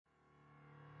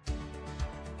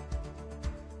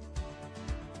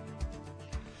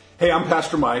Hey, I'm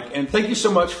Pastor Mike, and thank you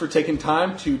so much for taking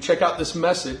time to check out this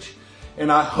message.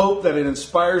 And I hope that it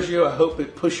inspires you. I hope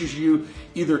it pushes you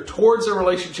either towards a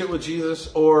relationship with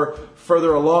Jesus or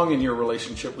further along in your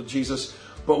relationship with Jesus.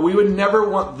 But we would never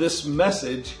want this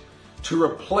message to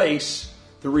replace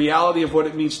the reality of what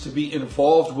it means to be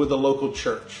involved with a local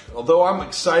church. Although I'm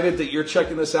excited that you're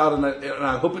checking this out and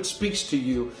I hope it speaks to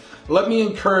you, let me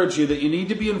encourage you that you need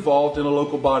to be involved in a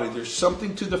local body. There's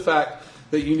something to the fact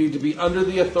that you need to be under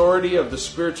the authority of the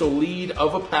spiritual lead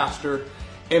of a pastor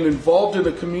and involved in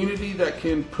a community that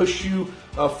can push you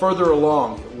further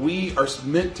along. We are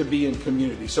meant to be in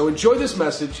community. So enjoy this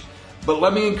message, but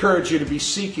let me encourage you to be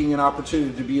seeking an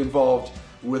opportunity to be involved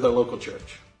with a local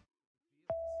church.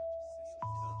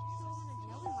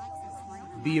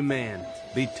 Be a man.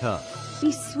 Be tough.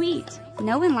 Be sweet.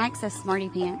 No one likes us smarty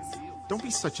pants. Don't be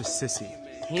such a sissy.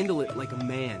 Handle it like a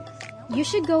man. You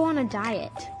should go on a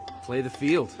diet. Play the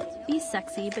field. Be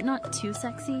sexy, but not too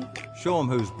sexy. Show him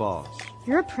who's boss.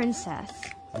 You're a princess.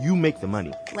 You make the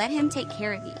money. Let him take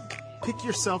care of you. Pick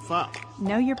yourself up.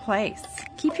 Know your place.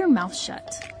 Keep your mouth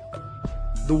shut.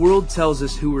 The world tells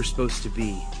us who we're supposed to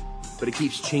be, but it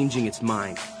keeps changing its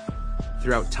mind.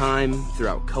 Throughout time,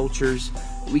 throughout cultures,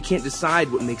 we can't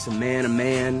decide what makes a man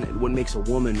and what makes a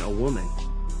woman.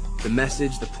 The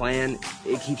message, the plan,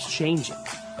 it keeps changing.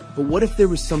 But what if there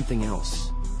was something else?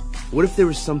 What if there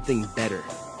was something better?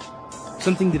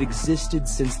 Something that existed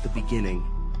since the beginning.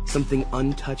 Something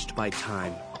untouched by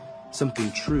time. Something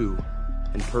true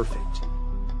and perfect.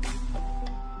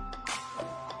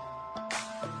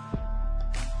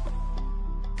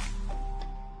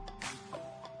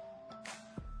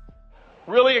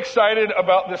 Really excited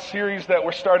about this series that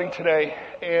we're starting today,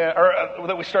 or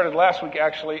that we started last week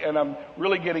actually, and I'm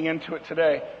really getting into it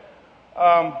today.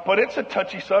 But it's a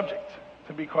touchy subject,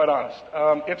 to be quite honest.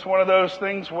 It's one of those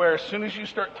things where as soon as you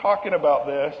start talking about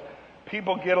this,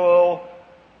 people get a little,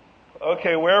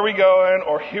 okay, where are we going?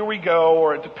 Or here we go.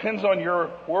 Or it depends on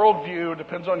your worldview, it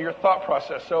depends on your thought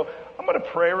process. So I'm going to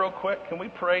pray real quick. Can we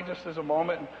pray just as a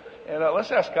moment? And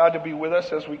let's ask God to be with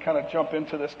us as we kind of jump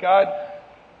into this. God,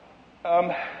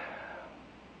 our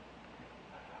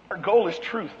goal is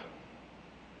truth.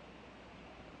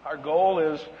 Our goal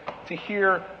is to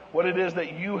hear what it is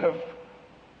that you have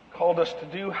called us to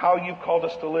do, how you've called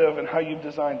us to live, and how you've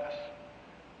designed us.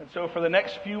 And so for the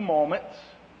next few moments,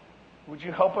 would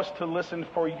you help us to listen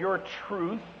for your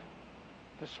truth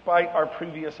despite our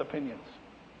previous opinions?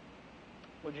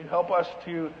 Would you help us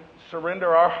to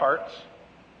surrender our hearts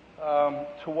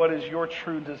to what is your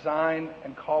true design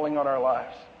and calling on our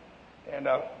lives? And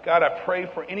God, I pray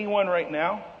for anyone right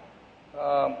now,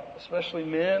 especially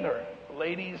men or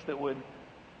ladies that would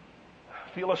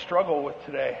feel a struggle with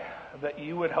today, that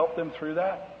you would help them through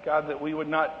that. God, that we would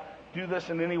not do this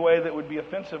in any way that would be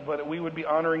offensive, but that we would be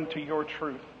honoring to your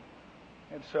truth.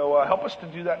 And so help us to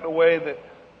do that in a way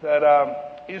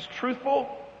that is truthful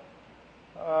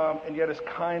and yet is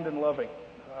kind and loving,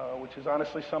 which is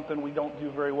honestly something we don't do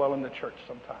very well in the church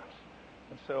sometimes.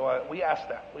 And so we ask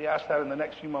that. We ask that in the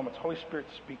next few moments. Holy Spirit,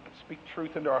 speak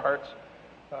truth into our hearts.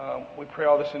 We pray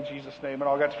all this in Jesus' name. And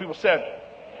all God's people said,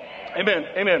 amen,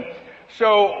 amen.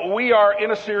 So we are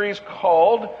in a series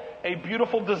called A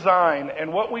Beautiful Design.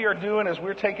 And what we are doing is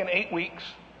we're taking 8 weeks.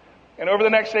 And over the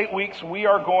next 8 weeks, we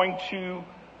are going to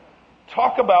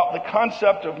talk about the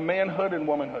concept of manhood and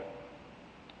womanhood.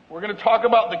 We're going to talk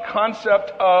about the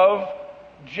concept of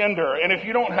gender. And if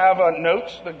you don't have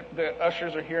notes, the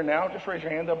ushers are here now. Just raise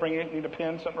your hand. They'll bring it. Need a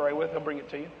pen, something to write with. They'll bring it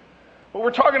to you. But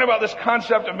we're talking about this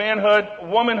concept of manhood,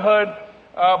 womanhood.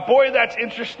 Boy, that's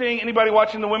interesting. Anybody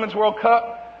watching the Women's World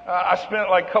Cup? I spent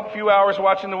like a few hours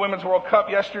watching the Women's World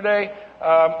Cup yesterday.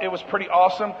 It was pretty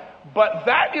awesome. But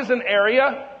that is an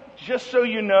area, just so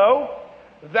you know,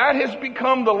 that has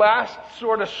become the last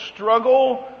sort of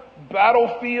struggle,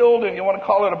 battlefield, and you want to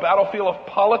call it a battlefield of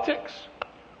politics,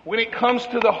 when it comes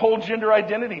to the whole gender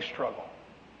identity struggle.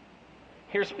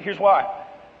 Here's why.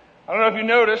 I don't know if you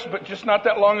noticed, but just not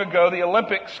that long ago, the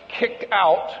Olympics kicked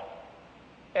out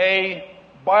a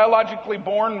biologically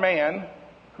born man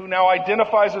who now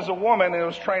identifies as a woman and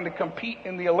was trying to compete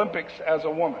in the Olympics as a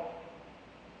woman.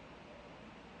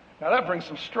 Now that brings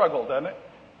some struggle, doesn't it?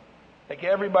 Like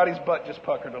everybody's butt just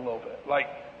puckered a little bit.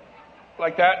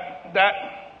 Like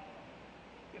that.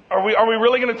 Are we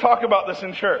really going to talk about this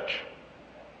in church?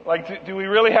 Like, do we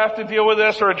really have to deal with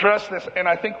this or address this? And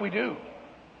I think we do.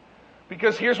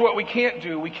 Because here's what we can't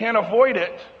do. We can't avoid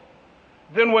it.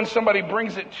 Then when somebody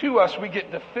brings it to us, we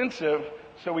get defensive,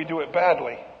 so we do it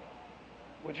badly.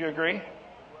 Would you agree?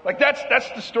 Like that's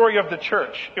the story of the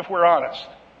church, if we're honest.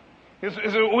 Is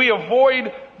that we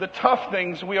avoid the tough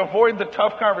things, we avoid the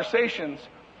tough conversations,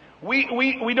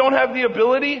 We don't have the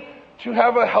ability to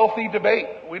have a healthy debate.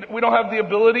 We don't have the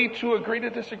ability to agree to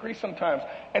disagree sometimes.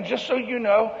 And just so you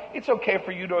know, it's okay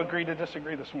for you to agree to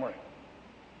disagree this morning.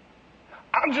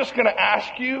 I'm just going to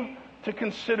ask you to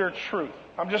consider truth.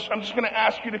 I'm just going to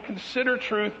ask you to consider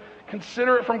truth,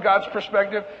 consider it from God's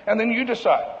perspective, and then you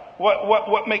decide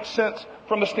what makes sense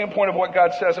from the standpoint of what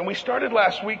God says. And we started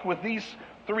last week with these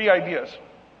 3 ideas: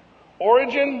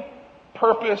 origin,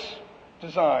 purpose,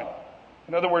 design.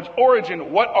 In other words,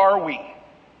 origin, what are we?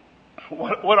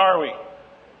 What are we?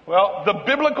 Well, the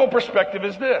biblical perspective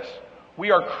is this: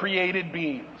 we are created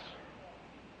beings.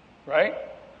 Right?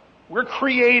 We're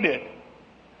created.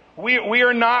 We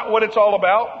are not what it's all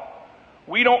about.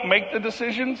 We don't make the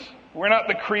decisions. We're not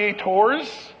the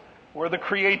creators. We're the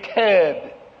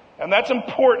created. And that's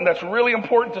important. That's really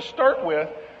important to start with,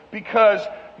 because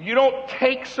you don't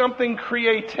take something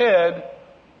created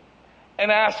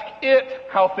and ask it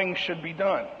how things should be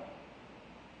done.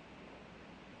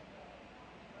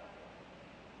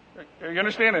 Are you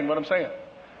understanding what I'm saying?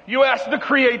 You ask the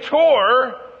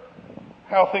creator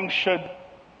how things should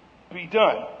be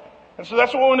done. And so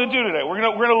that's what we're going to do today. We're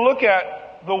going to look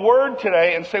at the Word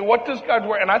today and say, what does God's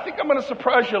Word? And I think I'm going to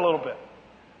surprise you a little bit.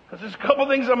 Because there's a couple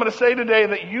things I'm going to say today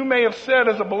that you may have said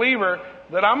as a believer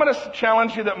that I'm going to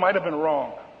challenge you that might have been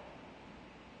wrong.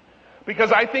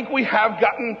 Because I think we have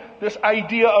gotten this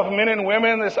idea of men and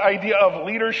women, this idea of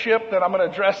leadership that I'm going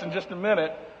to address in just a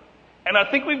minute. And I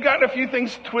think we've gotten a few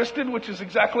things twisted, which is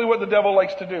exactly what the devil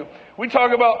likes to do. We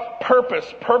talk about purpose.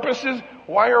 Purpose is,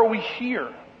 why are we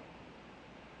here?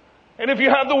 And if you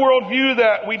have the worldview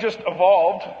that we just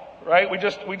evolved, right? We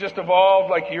just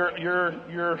evolved, like your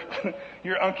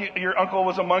uncle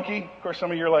was a monkey. Of course,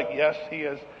 some of you are like, yes, he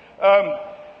is.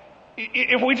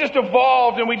 If we just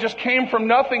evolved and we just came from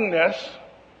nothingness,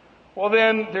 well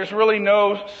then there's really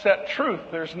no set truth.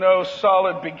 There's no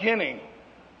solid beginning.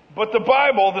 But the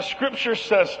Bible, the Scripture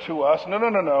says to us,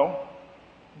 no.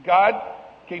 God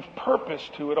gave purpose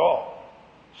to it all.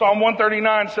 Psalm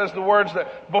 139 says the words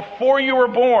that before you were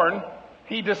born,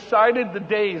 He decided the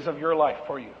days of your life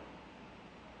for you.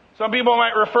 Some people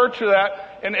might refer to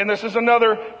that, and this is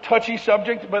another touchy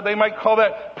subject, but they might call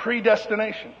that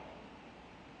predestination.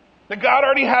 That God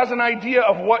already has an idea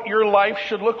of what your life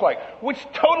should look like, which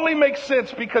totally makes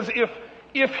sense, because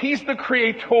if He's the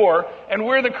creator and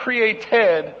we're the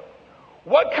created,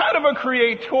 what kind of a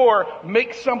creator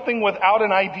makes something without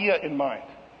an idea in mind?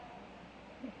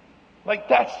 Like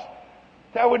that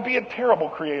would be a terrible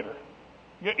creator.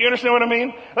 You understand what I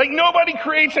mean? Like nobody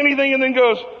creates anything and then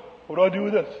goes, what do I do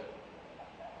with this?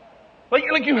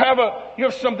 Like you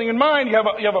have something in mind, you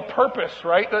have a purpose,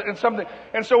 right? And something.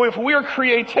 And so if we're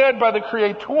created by the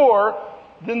creator,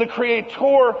 then the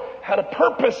creator had a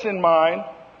purpose in mind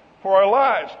for our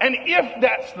lives. And if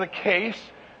that's the case,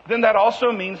 then that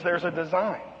also means there's a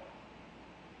design.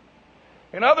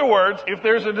 In other words, if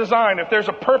there's a design, if there's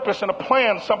a purpose and a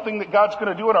plan, something that God's going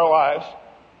to do in our lives,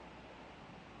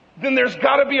 then there's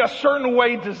got to be a certain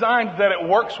way designed that it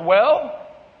works well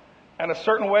and a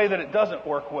certain way that it doesn't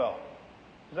work well.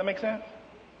 Does that make sense?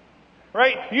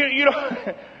 Right?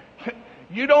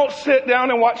 You don't sit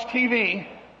down and watch TV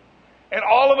and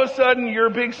all of a sudden your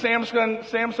big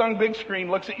Samsung big screen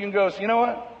looks at you and goes, you know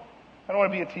what? I don't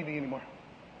want to be a TV anymore.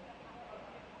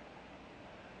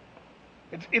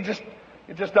 It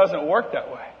just doesn't work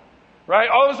that way. Right?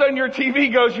 All of a sudden your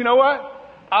TV goes, you know what?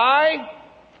 I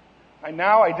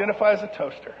now identify as a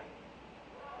toaster.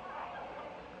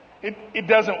 It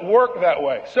doesn't work that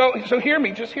way. So hear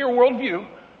me, just hear worldview,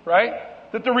 right?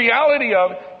 That the reality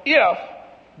of, if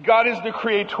God is the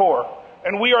creator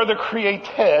and we are the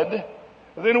created,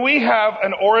 then we have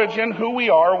an origin, who we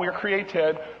are, we're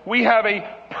created. We have a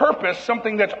purpose,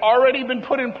 something that's already been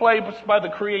put in place by the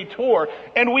creator,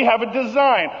 and we have a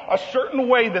design, a certain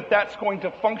way that that's going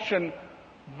to function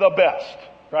the best,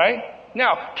 right?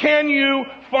 Now, can you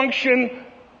function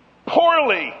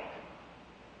poorly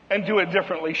and do it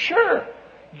differently? Sure.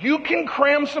 You can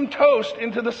cram some toast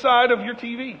into the side of your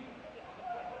TV.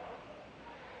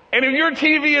 And if your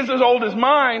TV is as old as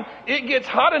mine, it gets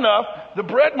hot enough, the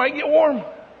bread might get warm.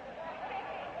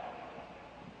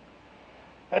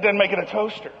 That doesn't make it a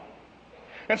toaster.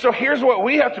 And so here's what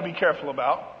we have to be careful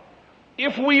about.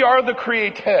 If we are the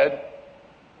created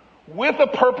with a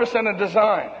purpose and a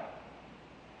design,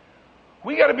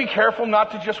 we got to be careful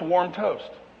not to just warm toast.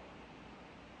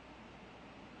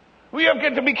 We have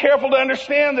got to be careful to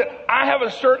understand that I have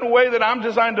a certain way that I'm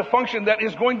designed to function that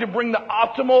is going to bring the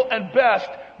optimal and best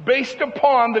based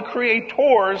upon the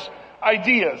Creator's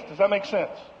ideas. Does that make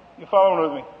sense? You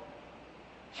following with me?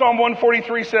 Psalm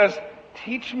 143 says,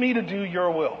 teach me to do your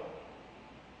will.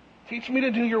 Teach me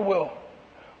to do your will.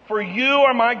 For you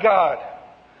are my God.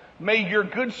 May your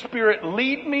good spirit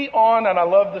lead me on, and I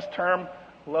love this term,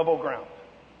 level ground.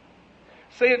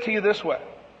 Say it to you this way.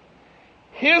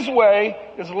 His way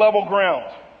is level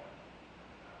ground.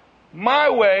 My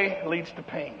way leads to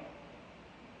pain.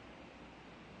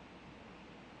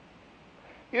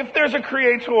 If there's a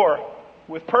creator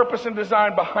with purpose and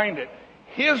design behind it,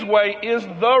 his way is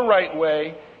the right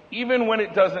way, even when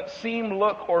it doesn't seem,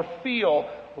 look, or feel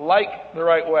like the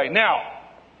right way. Now,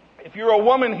 if you're a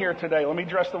woman here today, let me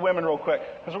address the women real quick,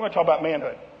 because we're going to talk about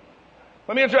manhood.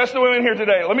 Let me address the women here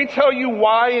today. Let me tell you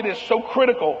why it is so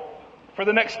critical for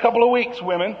the next couple of weeks,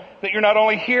 women, that you're not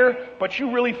only here, but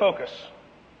you really focus.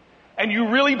 And you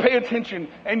really pay attention,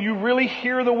 and you really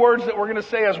hear the words that we're going to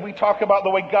say as we talk about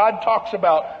the way God talks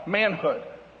about manhood.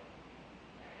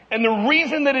 And the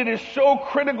reason that it is so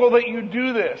critical that you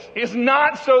do this is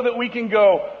not so that we can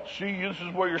go, see, this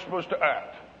is where you're supposed to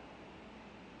act.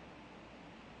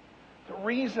 The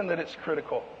reason that it's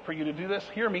critical for you to do this,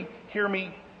 hear me,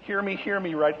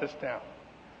 write this down.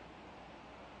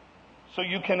 So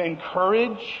you can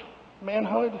encourage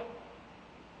manhood.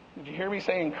 Did you hear me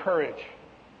say encourage?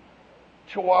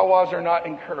 Chihuahuas are not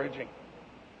encouraging.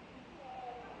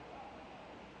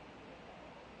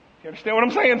 You understand what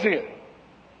I'm saying to you?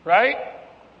 Right?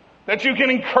 That you can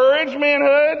encourage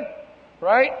manhood,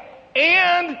 right?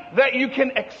 And that you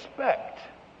can expect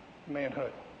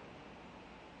manhood.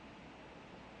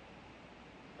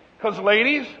 Because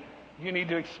ladies, you need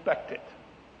to expect it.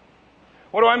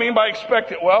 What do I mean by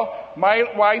expect it? Well, my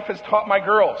wife has taught my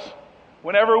girls,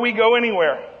 whenever we go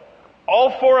anywhere,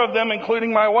 all four of them,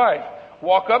 including my wife,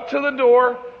 walk up to the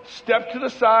door, step to the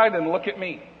side, and look at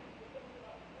me.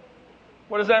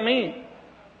 What does that mean?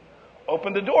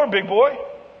 Open the door, big boy.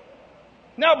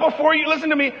 Now, before you, listen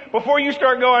to me, before you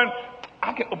start going,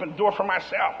 I can open the door for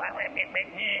myself.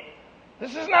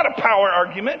 This is not a power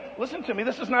argument. Listen to me,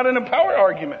 this is not an empowered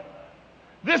argument.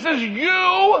 This is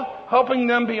you helping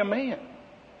them be a man.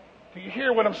 Do you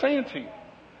hear what I'm saying to you?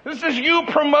 This is you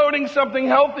promoting something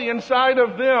healthy inside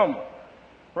of them.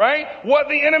 Right? What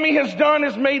the enemy has done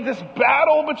is made this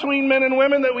battle between men and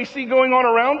women that we see going on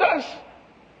around us.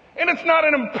 And it's not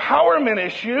an empowerment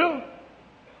issue.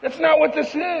 That's not what this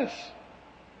is.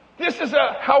 This is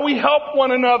how we help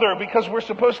one another, because we're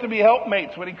supposed to be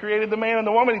helpmates. When he created the man and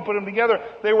the woman, he put them together.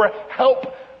 They were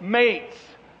helpmates.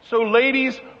 So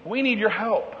ladies, we need your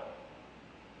help.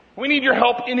 We need your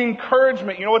help in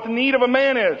encouragement. You know what the need of a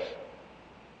man is?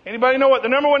 Anybody know what the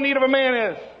number one need of a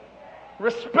man is?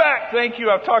 Respect. Thank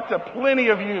you. I've talked to plenty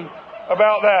of you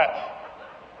about that.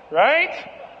 Right?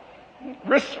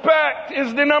 Respect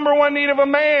is the number one need of a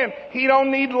man. He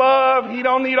don't need love. He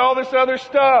don't need all this other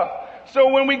stuff. So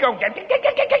when we go,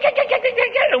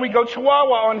 and we go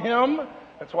chihuahua on him,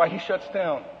 that's why he shuts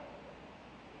down.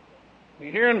 Are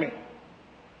you hearing me?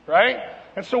 Right?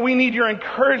 And so we need your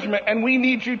encouragement, and we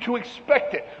need you to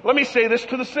expect it. Let me say this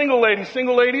to the single ladies.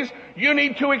 Single ladies, you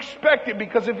need to expect it,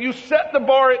 because if you set the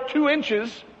bar at 2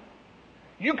 inches,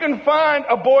 you can find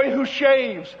a boy who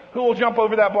shaves who will jump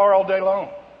over that bar all day long.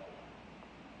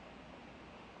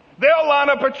 They'll line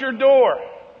up at your door.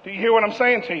 Do you hear what I'm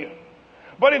saying to you?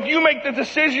 But if you make the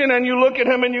decision and you look at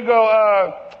him and you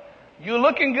go, you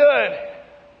looking good,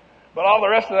 but all the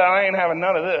rest of that, I ain't having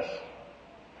none of this,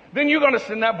 then you're going to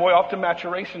send that boy off to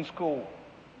maturation school.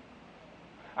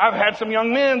 I've had some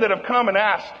young men that have come and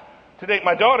asked to date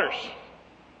my daughters.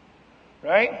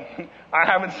 Right? I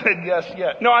haven't said yes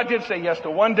yet. No, I did say yes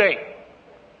to one date.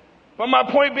 But my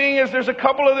point being is, there's a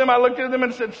couple of them, I looked at them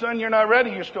and said, son, you're not ready.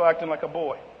 You're still acting like a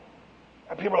boy.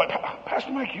 And people are like,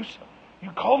 Pastor Mike,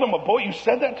 you called him a boy? You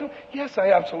said that to him? Yes,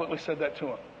 I absolutely said that to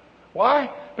him. Why?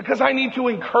 Because I need to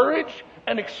encourage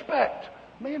and expect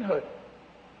manhood.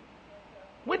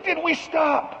 When did we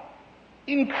stop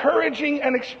encouraging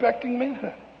and expecting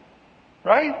manhood?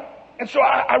 Right? And so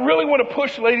I really want to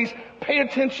push, ladies, pay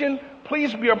attention.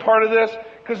 Please be a part of this.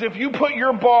 Because if you put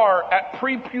your bar at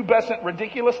prepubescent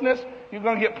ridiculousness, you're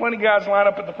going to get plenty of guys lined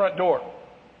up at the front door.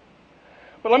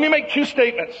 But let me make 2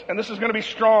 statements, and this is going to be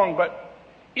strong, but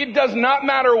it does not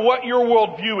matter what your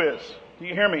worldview is. Do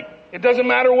you hear me? It doesn't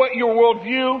matter what your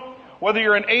worldview, whether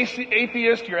you're an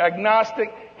atheist, you're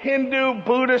agnostic, Hindu,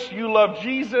 Buddhist, you love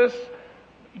Jesus,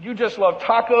 you just love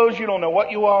tacos, you don't know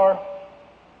what you are.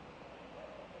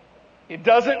 It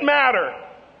doesn't matter.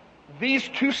 These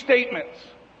 2 statements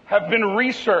have been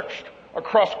researched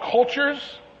across cultures,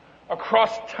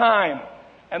 across time.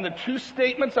 And the 2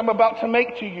 statements I'm about to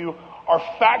make to you are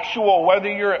factual, whether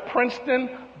you're at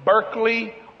Princeton,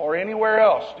 Berkeley, or anywhere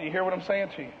else. Do you hear what I'm saying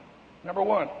to you? Number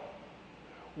 1,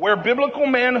 where biblical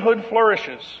manhood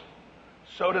flourishes,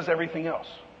 so does everything else.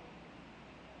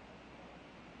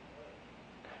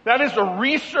 That is a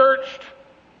researched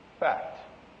fact.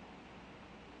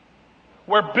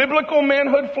 Where biblical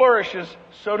manhood flourishes,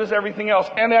 so does everything else.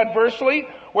 And adversely,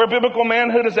 where biblical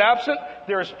manhood is absent,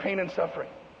 there is pain and suffering.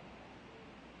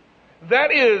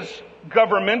 That is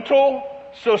governmental,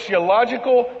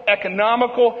 sociological,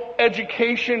 economical,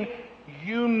 education,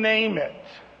 you name it,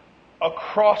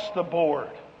 across the board.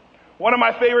 One of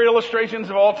my favorite illustrations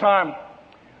of all time,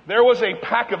 there was a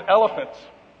pack of elephants.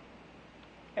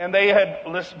 And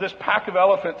this pack of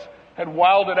elephants had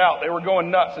wilded out. They were going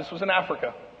nuts. This was in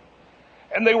Africa.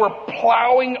 And they were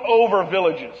plowing over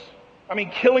villages. I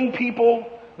mean, killing people.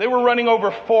 They were running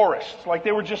over forests. Like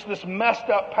they were just this messed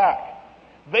up pack.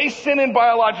 They sent in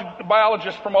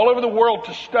biologists from all over the world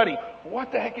to study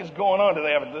what the heck is going on. Do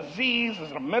they have a disease?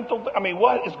 Is it a mental?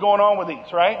 What is going on with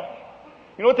these, right?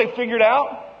 You know what they figured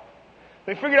out?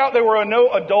 They figured out there were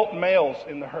no adult males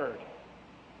in the herd.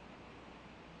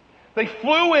 They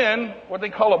flew in what they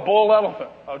call a bull elephant,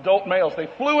 adult males. They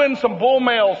flew in some bull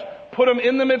males, put them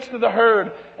in the midst of the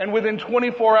herd, and within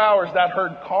 24 hours that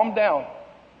herd calmed down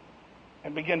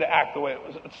and began to act the way it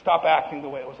was, stop acting the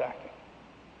way it was acting.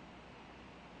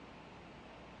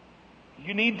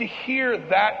 You need to hear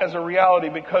that as a reality,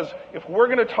 because if we're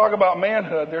going to talk about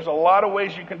manhood, there's a lot of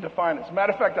ways you can define it. As a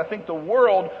matter of fact, I think the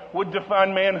world would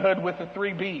define manhood with the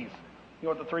 3 B's. You know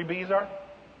what the 3 B's are?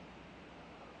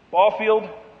 Ball field,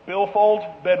 billfold,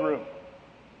 bedroom.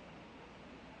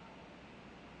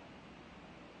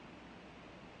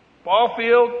 Ball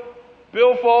field,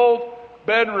 billfold,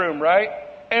 bedroom, right?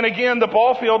 And again, the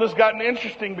ball field has gotten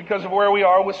interesting because of where we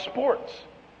are with sports.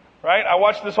 Right? I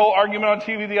watched this whole argument on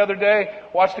TV the other day,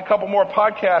 watched a couple more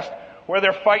podcasts where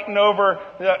they're fighting over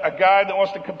a guy that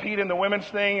wants to compete in the women's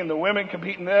thing and the women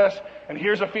compete in this. And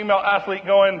here's a female athlete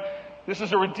going, this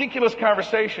is a ridiculous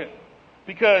conversation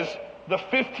because the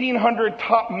 1,500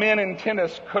 top men in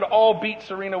tennis could all beat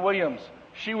Serena Williams.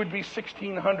 She would be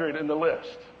 1,600 in the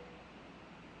list.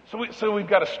 So we've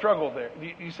got a struggle there.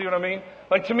 You see what I mean?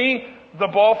 Like, to me, the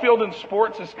ball field in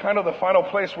sports is kind of the final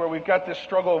place where we've got this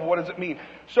struggle of what does it mean.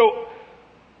 So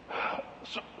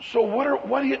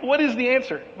what is the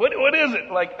answer? What is it?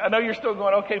 Like, I know you're still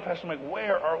going, okay, Pastor Mike,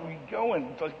 where are we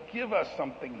going? Just give us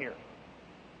something here.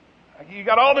 You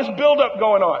got all this buildup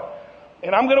going on.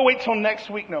 And I'm going to wait till next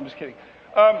week. No, I'm just kidding.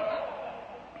 How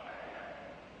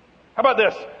about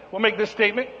this? We'll make this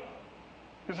statement,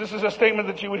 because this is a statement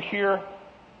that you would hear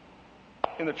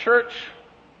in the church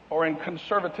or in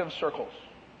conservative circles.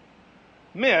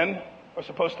 Men are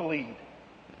supposed to lead.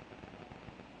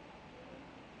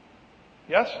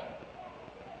 Yes?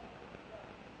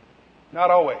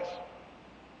 Not always.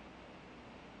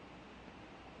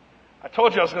 I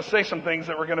told you I was going to say some things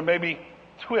that were going to maybe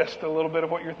twist a little bit of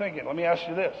what you're thinking. Let me ask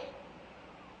you this.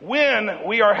 When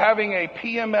we are having a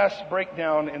PMS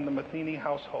breakdown in the Matheny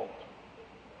household,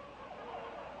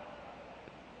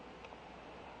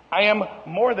 I am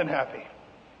more than happy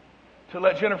to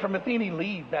let Jennifer Matheny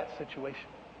lead that situation.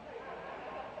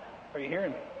 Are you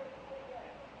hearing me?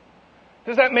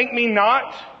 Does that make me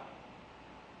not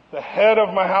the head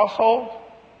of my household?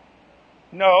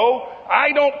 No,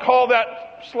 I don't call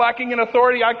that slacking in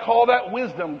authority. I call that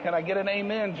wisdom. Can I get an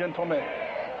amen, gentlemen?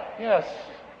 Yes.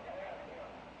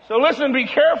 So listen, be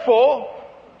careful,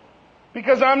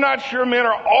 because I'm not sure men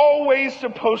are always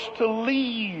supposed to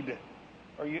lead.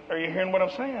 Are you hearing what I'm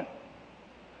saying?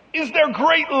 Is there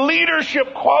great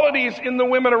leadership qualities in the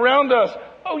women around us?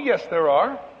 Oh, yes, there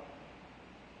are.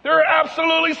 There are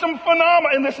absolutely some phenomena,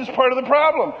 and this is part of the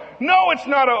problem. No, it's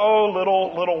not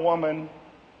little woman.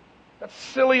 That's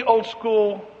silly old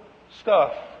school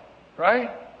stuff,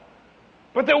 right?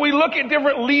 But that we look at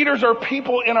different leaders or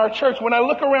people in our church. When I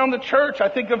look around the church, I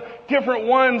think of different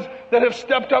ones that have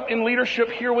stepped up in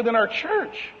leadership here within our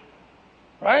church,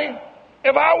 right?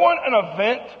 If I want an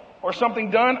event or something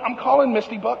done, I'm calling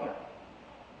Misty Buckner.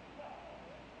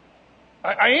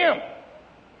 I am.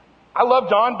 I love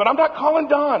Don, but I'm not calling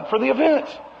Don for the event.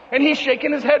 And he's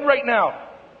shaking his head right now.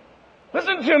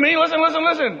 Listen to me.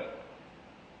 Listen.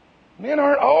 Men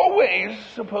aren't always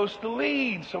supposed to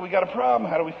lead. So we got a problem.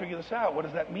 How do we figure this out? What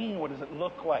does that mean? What does it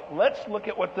look like? Let's look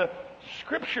at what the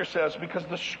Scripture says, because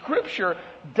the Scripture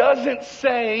doesn't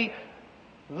say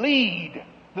lead.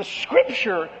 The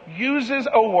Scripture uses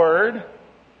a word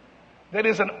that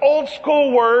is an old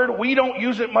school word. We don't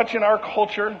use it much in our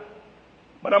culture,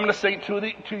 but I'm going to say it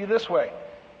to you this way.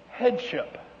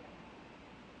 Headship.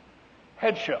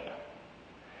 Headship.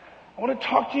 I want to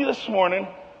talk to you this morning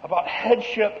about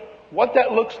headship, what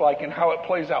that looks like and how it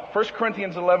plays out. 1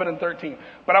 Corinthians 11 and 13.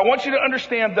 But I want you to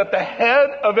understand that the head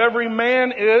of every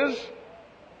man is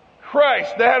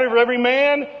Christ. The head of every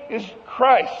man is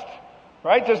Christ.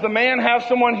 Right? Does the man have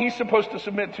someone he's supposed to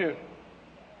submit to?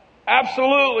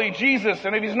 Absolutely, Jesus.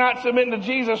 And if he's not submitting to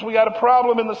Jesus, we got a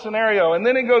problem in the scenario. And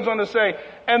then it goes on to say,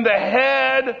 and the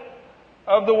head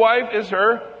of the wife is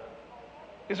her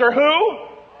who?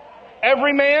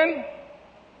 Every man?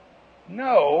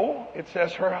 No, it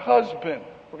says her husband.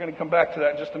 We're going to come back to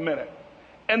that in just a minute.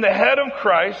 And the head of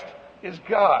Christ is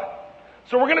God.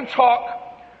 So we're going to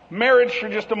talk marriage for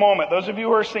just a moment. Those of you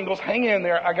who are singles, hang in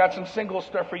there. I got some single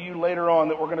stuff for you later on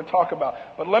that we're going to talk about.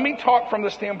 But let me talk from the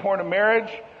standpoint of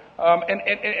marriage,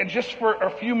 and just for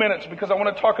a few minutes, because I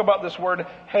want to talk about this word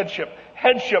headship.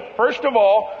 Headship, first of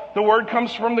all, the word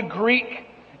comes from the Greek,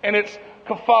 and it's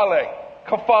kephale.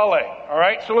 Kephale, all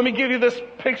right? So let me give you this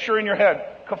picture in your head.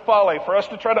 Kephale, for us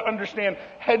to try to understand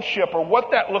headship or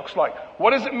what that looks like.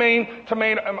 What does it mean to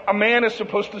mean a man is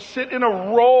supposed to sit in a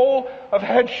role of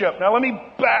headship? Now let me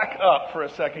back up for a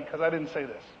second because I didn't say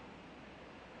this.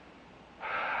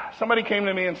 Somebody came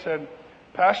to me and said,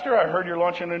 Pastor, I heard you're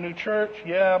launching a new church.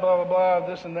 Yeah, blah, blah, blah,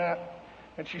 this and that.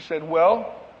 And she said,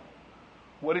 well,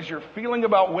 what is your feeling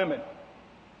about women?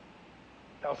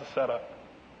 That was a setup.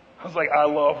 I was like, I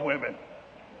love women.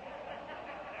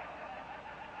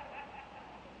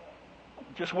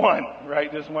 Just one, right?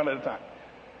 Just one at a time.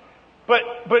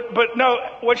 But no,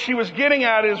 what she was getting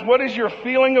at is, what is your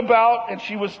feeling about? And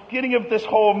she was getting at this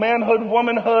whole manhood,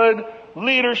 womanhood,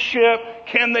 leadership.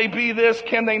 Can they be this?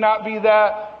 Can they not be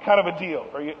that? Kind of a deal.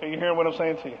 Are you hearing what I'm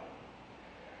saying to you?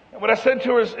 And what I said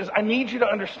to her is I need you to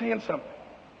understand something.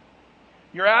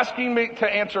 You're asking me to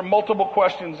answer multiple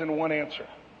questions in one answer.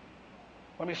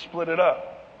 Let me split it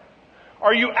up.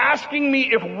 Are you asking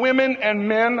me if women and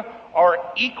men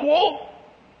are equal?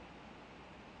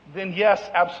 Then yes,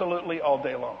 absolutely, all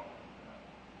day long.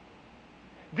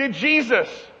 Did Jesus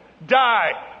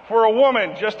die for a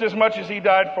woman just as much as he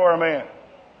died for a man?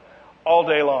 All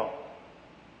day long.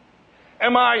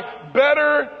 Am I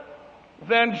better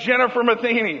than Jennifer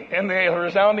Matheny? And the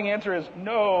resounding answer is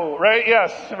no, right?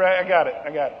 Yes, right, I got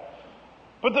it.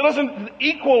 But listen,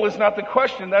 equal is not the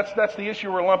question. That's the issue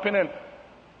we're lumping in.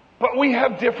 But we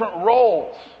have different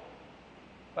roles.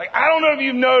 Like, I don't know if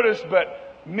you've noticed, but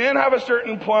men have a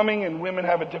certain plumbing and women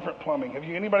have a different plumbing. Have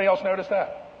anybody else noticed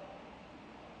that?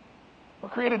 We're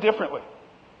created differently.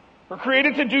 We're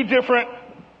created to do different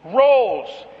roles.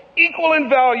 Equal in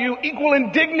value, equal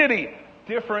in dignity.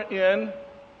 Different in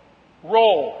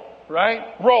role,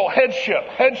 right? Role,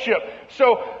 headship.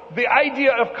 So the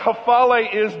idea of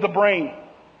kephale is the brain.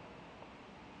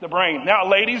 The brain. Now,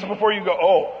 ladies, before you go,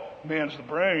 oh, man's the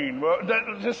brain. Well,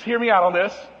 just hear me out on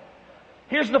this.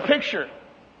 Here's the picture.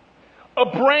 A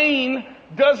brain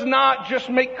does not just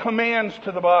make commands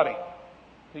to the body.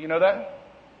 Do you know that?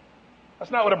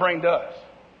 That's not what a brain does.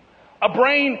 A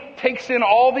brain takes in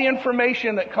all the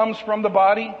information that comes from the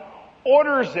body,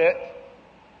 orders it,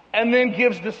 and then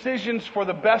gives decisions for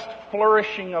the best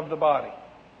flourishing of the body.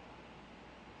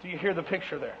 Do you hear the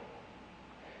picture there?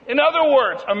 In other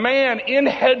words, a man in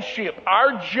headship,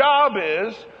 our job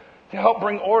is to help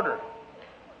bring order.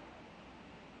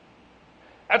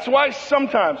 That's why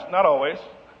sometimes, not always,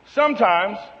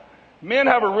 sometimes men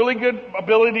have a really good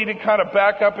ability to kind of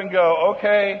back up and go,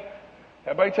 okay,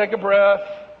 everybody take a breath,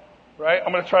 right?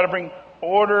 I'm going to try to bring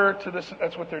order to this.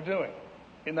 That's what they're doing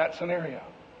in that scenario.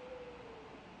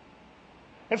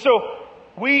 And so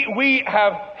we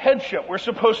have headship. We're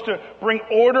supposed to bring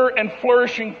order and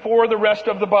flourishing for the rest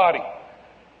of the body.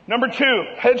 Number 2,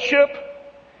 headship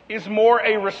is more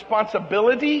a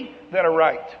responsibility than a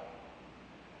right.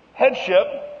 Headship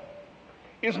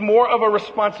is more of a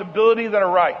responsibility than a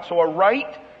right. So a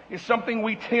right is something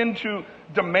we tend to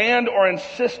demand or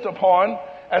insist upon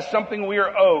as something we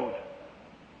are owed.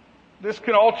 This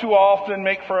can all too often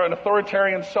make for an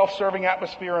authoritarian, self-serving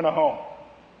atmosphere in a home.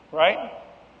 Right?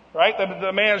 Right?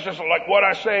 The man's just like, what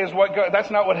I say is what goes.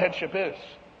 That's not what headship is.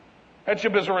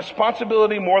 Headship is a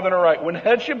responsibility more than a right. When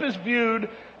headship is viewed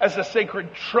as a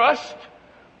sacred trust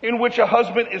in which a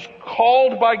husband is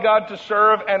called by God to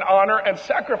serve and honor and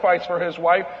sacrifice for his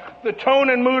wife, the tone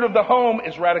and mood of the home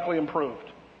is radically improved.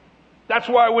 That's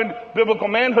why when biblical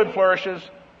manhood flourishes,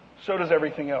 so does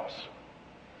everything else.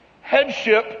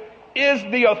 Headship is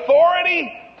the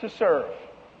authority to serve.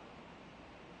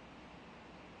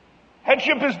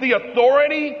 Headship is the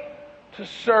authority to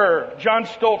serve. John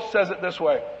Stoltz says it this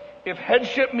way: if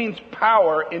headship means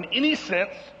power in any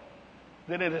sense,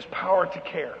 then it is power to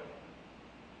care,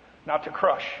 not to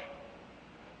crush.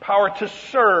 Power to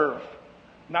serve,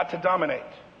 not to dominate.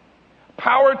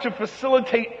 Power to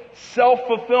facilitate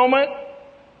self-fulfillment,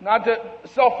 not to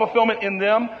self-fulfillment in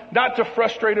them, not to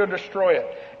frustrate or destroy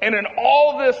it. And in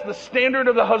all this, the standard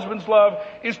of the husband's love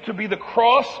is to be the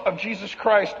cross of Jesus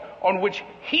Christ on which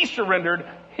he surrendered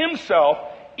himself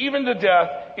even to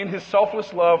death in his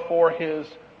selfless love for his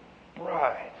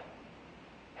bride.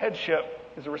 Headship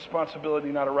is a responsibility,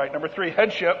 not a right. Number 3,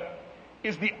 headship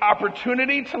is the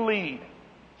opportunity to lead.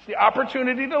 It's the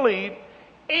opportunity to lead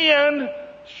and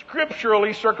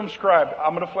scripturally circumscribed.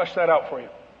 I'm going to flesh that out for you.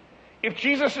 If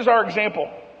Jesus is our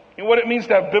example in what it means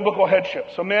to have biblical headship.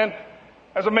 So men,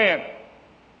 as a man,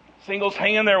 singles,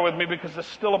 hang in there with me because this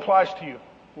still applies to you.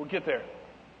 We'll get there.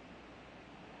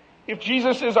 If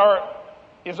Jesus is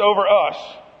over us,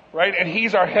 right, and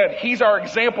he's our head, he's our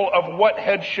example of what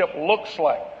headship looks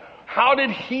like. How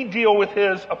did he deal with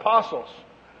his apostles?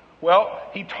 Well,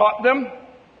 he taught them.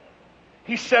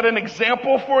 He set an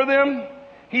example for them.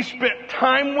 He spent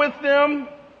time with them.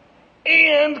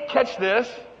 And, catch this,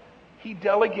 he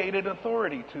delegated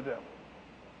authority to them.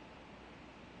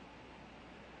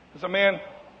 Is a man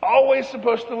always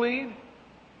supposed to lead?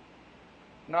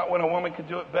 Not when a woman could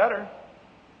do it better,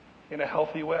 in a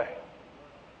healthy way.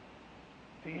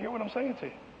 Do you hear what I'm saying to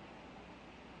you?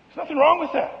 There's nothing wrong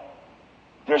with that.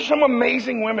 There's some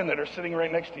amazing women that are sitting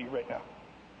right next to you right now.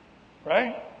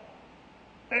 Right?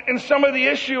 And some of the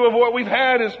issue of what we've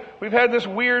had is we've had this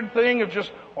weird thing of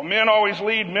just, well, men always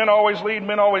lead, men always lead,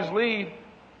 men always lead.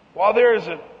 While there is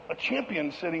a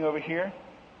champion sitting over here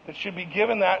that should be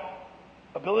given that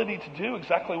ability to do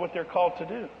exactly what they're called to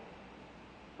do.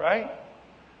 Right?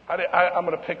 I'm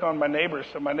going to pick on my neighbors.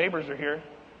 So my neighbors are here.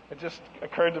 It just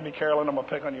occurred to me, Carolyn, I'm going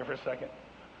to pick on you for a second.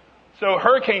 So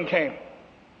hurricane came.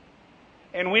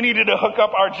 And we needed to hook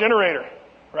up our generator.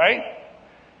 Right?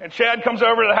 And Chad comes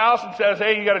over to the house and says,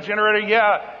 hey, you got a generator?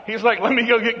 Yeah. He's like, let me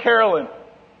go get Carolyn.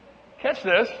 Catch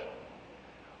this.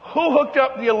 Who hooked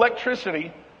up the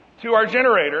electricity to our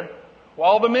generator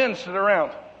while the men stood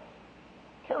around?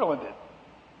 Carolyn did.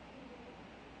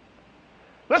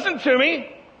 Listen to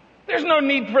me. There's no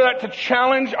need for that to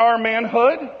challenge our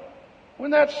manhood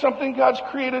when that's something God's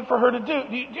created for her to do.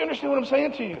 Do you understand what I'm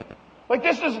saying to you? Like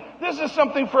this is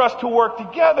something for us to work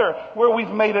together where we've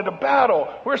made it a battle.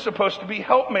 We're supposed to be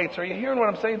helpmates. Are you hearing what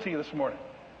I'm saying to you this morning?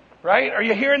 Right? Are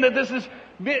you hearing that this is,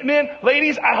 men,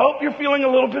 ladies, I hope you're feeling a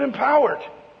little bit empowered.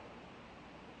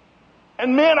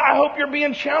 And men, I hope you're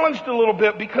being challenged a little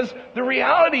bit because the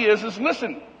reality is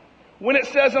listen, when it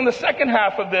says on the second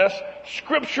half of this,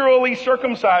 scripturally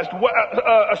circumcised,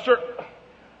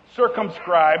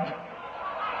 circumscribed,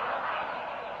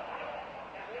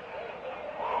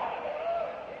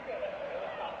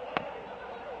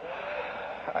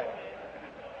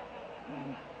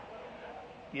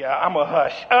 yeah, I'm a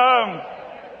hush.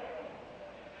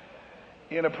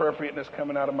 Inappropriateness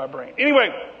coming out of my brain. Anyway,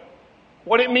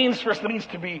 what it means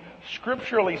to be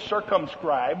scripturally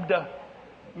circumscribed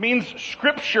means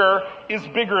Scripture is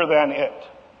bigger than it.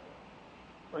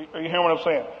 Are you hearing what I'm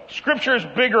saying? Scripture is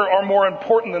bigger or more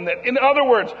important than that. In other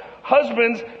words,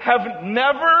 husbands have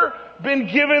never been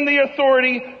given the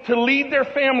authority to lead their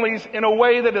families in a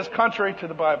way that is contrary to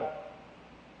the Bible.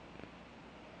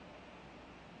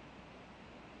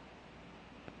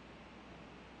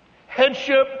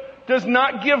 Headship does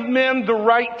not give men the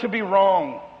right to be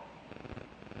wrong.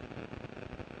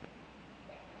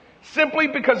 Simply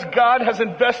because God has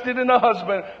invested in a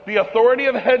husband, the authority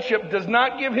of headship does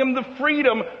not give him the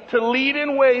freedom to lead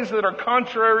in ways that are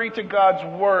contrary to God's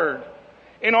word.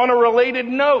 And on a related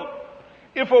note,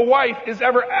 if a wife is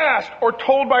ever asked or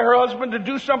told by her husband to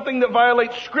do something that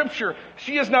violates Scripture,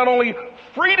 she is not only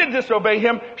free to disobey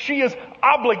him, she is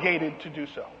obligated to do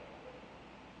so.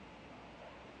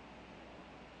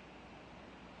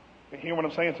 You hear what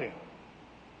I'm saying to you?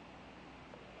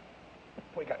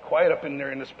 Boy, it got quiet up in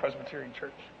there in this Presbyterian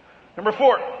church. Number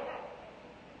 4.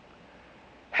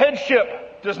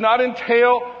 Headship does not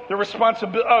entail the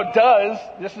responsibility. Oh, does.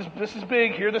 This is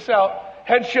big. Hear this out.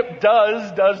 Headship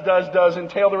does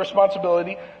entail the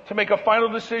responsibility to make a final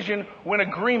decision when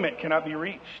agreement cannot be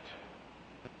reached.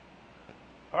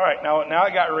 All right, now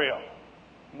it got real.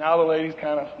 Now the ladies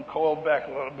kind of coiled back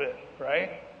a little bit, right?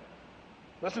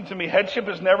 Listen to me. Headship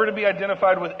is never to be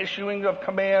identified with issuing of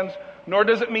commands, nor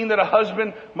does it mean that a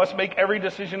husband must make every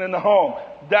decision in the home.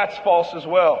 That's false as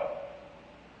well.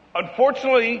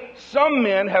 Unfortunately, some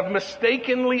men have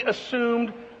mistakenly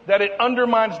assumed that it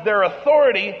undermines their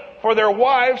authority for their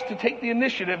wives to take the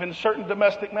initiative in certain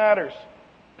domestic matters,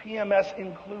 PMS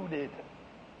included.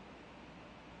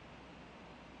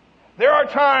 There are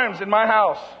times in my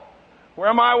house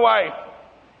where my wife,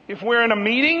 if we're in a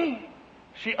meeting,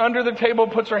 she under the table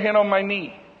puts her hand on my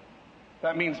knee.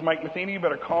 That means, Mike Matheny, you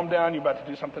better calm down. You're about to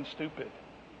do something stupid.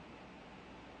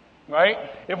 Right?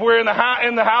 If we're in the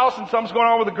house and something's going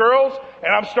on with the girls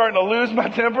and I'm starting to lose my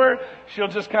temper, she'll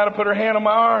just kind of put her hand on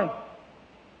my arm.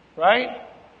 Right?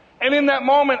 And in that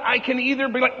moment, I can either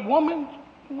be like, woman,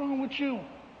 what's wrong with you?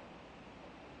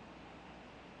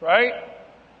 Right?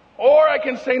 Or I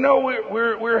can say, no,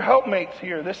 we're helpmates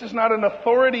here. This is not an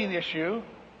authority issue.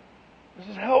 This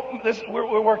is help.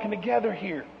 We're working together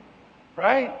here.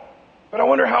 Right? But I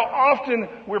wonder how often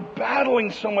we're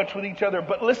battling so much with each other.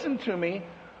 But listen to me.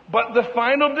 But the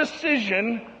final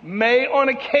decision may, on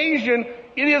occasion,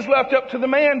 it is left up to the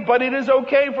man. But it is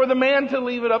okay for the man to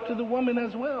leave it up to the woman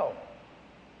as well.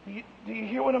 Do you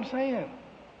hear what I'm saying?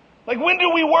 Like, when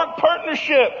do we work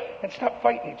partnership and stop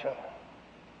fighting each other?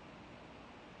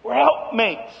 We're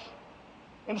helpmates.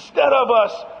 Instead of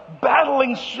us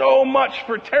battling so much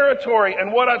for territory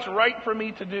and what it's right for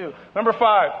me to do. Number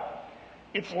 5,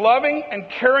 it's loving and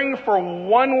caring for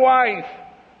one wife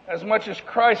as much as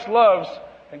Christ loves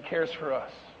and cares for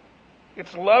us.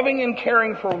 It's loving and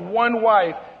caring for one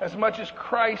wife as much as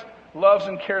Christ loves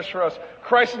and cares for us.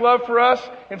 Christ's love for us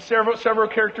in several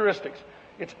characteristics.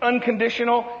 It's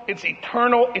unconditional, it's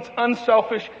eternal, it's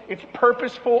unselfish, it's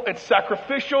purposeful, it's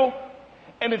sacrificial,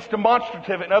 and it's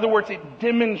demonstrative. In other words, it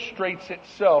demonstrates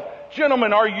itself.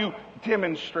 Gentlemen, are you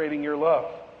demonstrating your love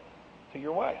to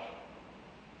your wife?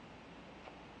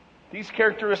 These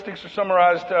characteristics are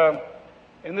summarized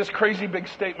in this crazy big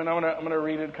statement. I'm going to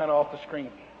read it kind of off the screen.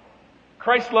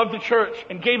 Christ loved the church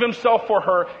and gave himself for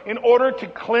her in order to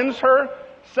cleanse her,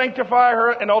 sanctify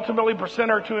her, and ultimately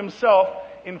present her to himself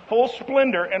in full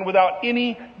splendor and without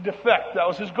any defect. That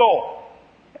was his goal.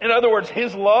 In other words,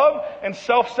 his love and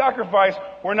self-sacrifice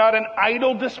were not an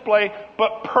idle display,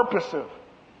 but purposive.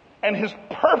 And his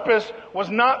purpose was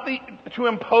not to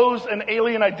impose an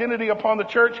alien identity upon the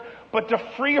church, but to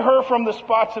free her from the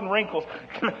spots and wrinkles.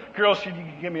 Girls, you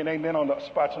can give me an amen on the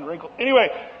spots and wrinkles. Anyway,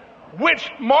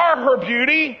 which mar her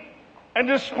beauty and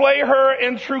display her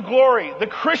in true glory. The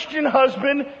Christian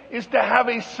husband is to have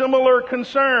a similar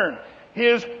concern.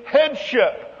 His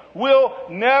headship will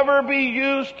never be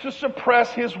used to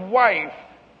suppress his wife.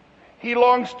 He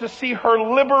longs to see her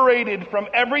liberated from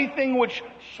everything which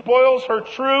spoils her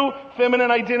true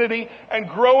feminine identity and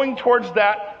growing towards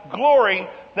that glory,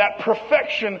 that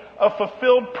perfection of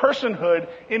fulfilled personhood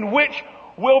in which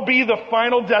will be the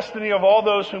final destiny of all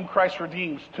those whom Christ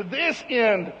redeems. To this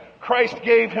end, Christ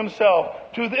gave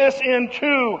himself. To this end,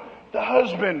 too, the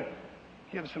husband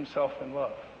gives himself in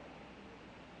love.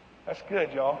 That's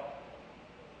good, y'all.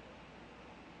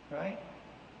 Right?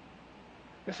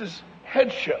 This is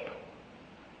headship.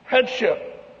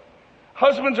 Headship.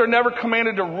 Husbands are never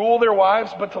commanded to rule their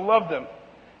wives, but to love them.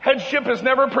 Headship is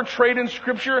never portrayed in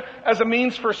Scripture as a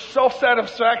means for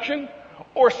self-satisfaction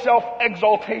or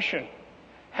self-exaltation.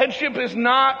 Headship is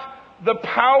not the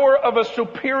power of a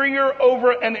superior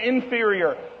over an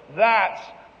inferior. That's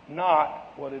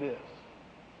not what it is.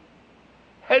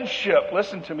 Headship,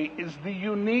 listen to me, is the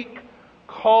unique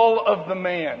call of the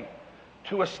man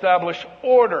to establish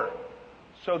order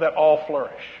so that all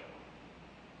flourish.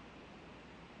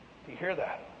 Do you hear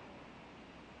that?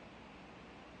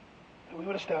 That we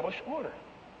would establish order.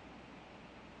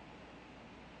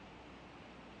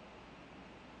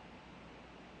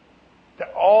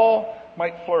 That all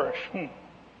might flourish.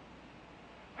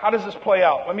 How does this play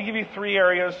out? Let me give you 3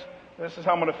 areas. This is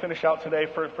how I'm going to finish out today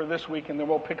for this week, and then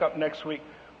we'll pick up next week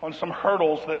on some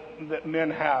hurdles that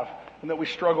men have and that we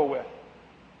struggle with.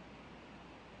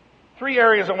 3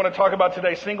 areas I want to talk about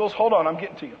today. Singles, hold on, I'm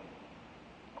getting to you.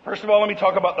 First of all, let me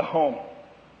talk about the home.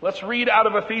 Let's read out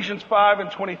of Ephesians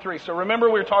 5:23. So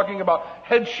remember, we're talking about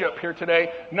headship here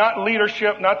today, not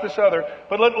leadership, not this other.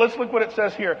 But let's look what it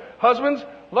says here. Husbands,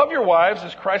 love your wives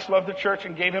as Christ loved the church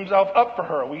and gave himself up for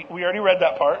her. We already read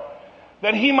that part.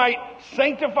 That he might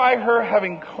sanctify her,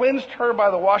 having cleansed her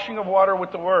by the washing of water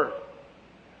with the word.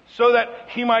 So that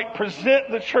he might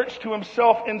present the church to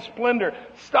himself in splendor.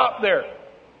 Stop there.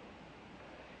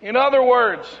 In other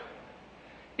words,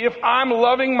 if I'm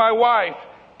loving my wife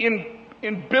in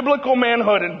biblical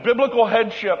manhood and biblical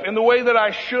headship in the way that I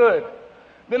should,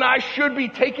 then I should be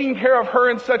taking care of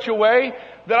her in such a way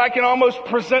that I can almost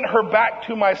present her back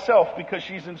to myself because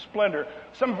she's in splendor.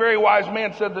 Some very wise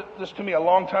man said this to me a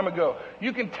long time ago.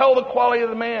 You can tell the quality of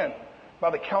the man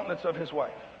by the countenance of his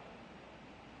wife.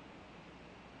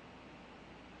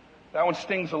 That one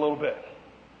stings a little bit,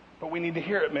 but we need to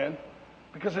hear it, men.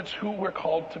 Because it's who we're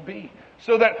called to be.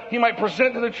 So that he might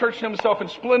present to the church himself in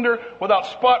splendor, without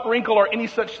spot, wrinkle, or any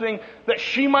such thing, that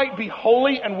she might be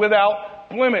holy and without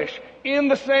blemish. In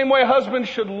the same way, husbands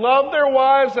should love their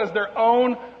wives as their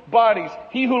own bodies.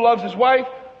 He who loves his wife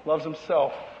loves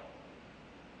himself.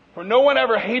 For no one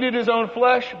ever hated his own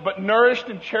flesh, but nourished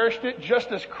and cherished it,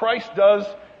 just as Christ does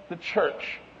the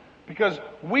church, because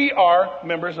we are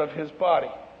members of his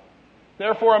body.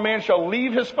 Therefore a man shall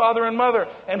leave his father and mother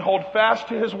and hold fast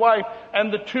to his wife,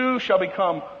 and the two shall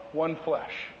become one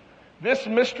flesh. This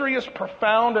mystery is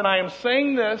profound, and I am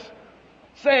saying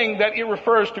that it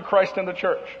refers to Christ and the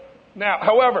church. Now,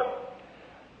 however,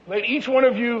 let each one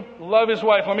of you love his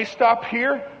wife. Let me stop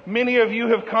here. Many of you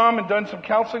have come and done some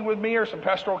counseling with me or some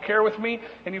pastoral care with me,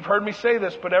 and you've heard me say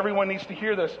this, but everyone needs to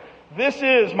hear this. This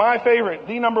is my favorite,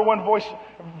 the number one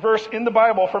verse in the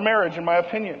Bible for marriage, in my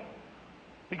opinion.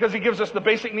 Because he gives us the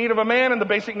basic need of a man and the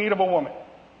basic need of a woman.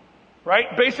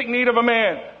 Right? Basic need of a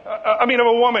man. Of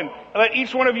a woman. Let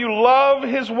each one of you love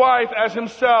his wife as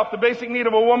himself. The basic need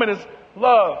of a woman is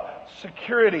love,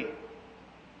 security.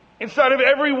 Inside of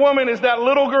every woman is that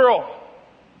little girl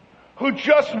who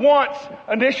just wants,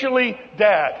 initially,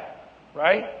 dad.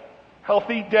 Right?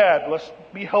 Healthy dad. Let's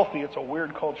be healthy. It's a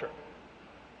weird culture.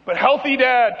 But healthy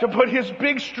dad to put his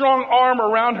big, strong arm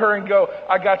around her and go,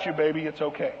 I got you, baby. It's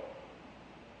okay.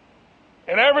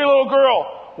 And every little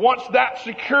girl wants that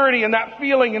security and that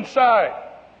feeling inside.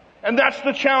 And that's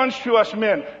the challenge to us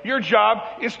men. Your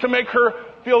job is to make her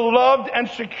feel loved and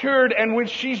secured. And when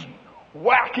she's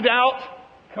whacked out,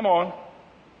 come on,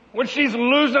 when she's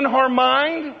losing her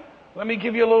mind, let me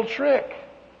give you a little trick.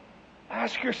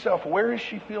 Ask yourself, where is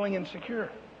she feeling insecure?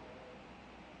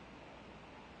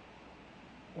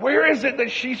 Where is it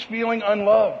that she's feeling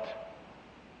unloved?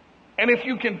 And if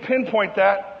you can pinpoint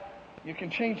that, you can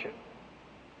change it.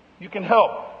 You can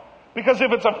help. Because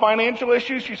if it's a financial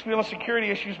issue, she's feeling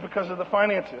security issues because of the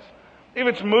finances. If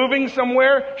it's moving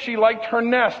somewhere, she liked her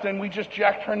nest and we just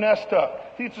jacked her nest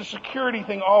up. See, it's a security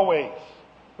thing always.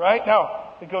 Right?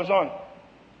 Now, it goes on.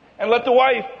 And let the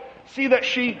wife see that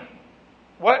she,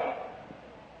 what?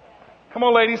 Come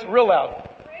on ladies, real loud.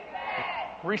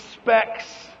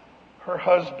 Respects her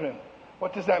husband.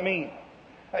 What does that mean?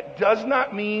 That does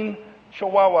not mean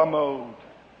Chihuahua mode.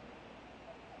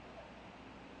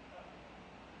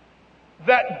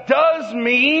 That does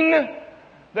mean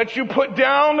that you put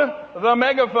down the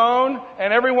megaphone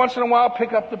and every once in a while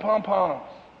pick up the pom-poms.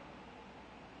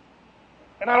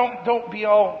 And don't be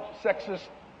all sexist,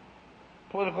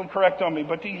 politically correct on me,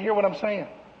 but do you hear what I'm saying?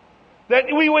 That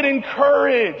we would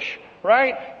encourage,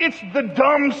 right? It's the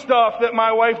dumb stuff that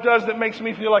my wife does that makes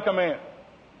me feel like a man.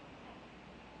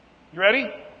 You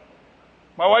ready?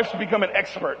 My wife's become an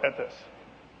expert at this.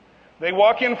 They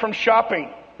walk in from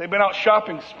shopping. They've been out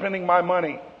shopping, spending my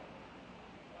money.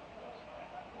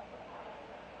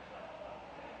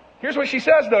 Here's what she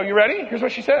says, though. You ready? Here's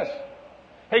what she says.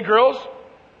 Hey, girls,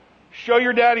 show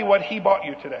your daddy what he bought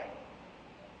you today.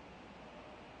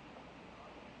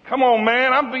 Come on,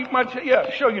 man. I'm beating my chest.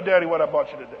 Yeah, show your daddy what I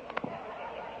bought you today.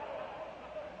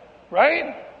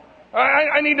 Right?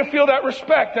 I need to feel that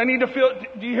respect. I need to feel,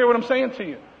 do you hear what I'm saying to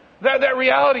you? That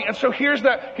reality. And so here's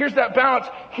that balance.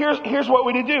 Here's what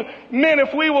we need to do. Men,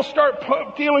 if we will start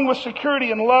dealing with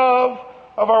security and love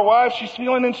of our wives, she's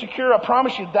feeling insecure, I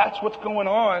promise you that's what's going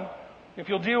on if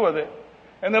you'll deal with it.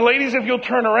 And then ladies, if you'll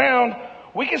turn around,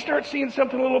 we can start seeing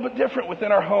something a little bit different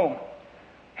within our home.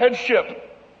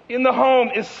 Headship in the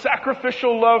home is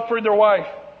sacrificial love for their wife.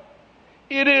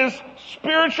 It is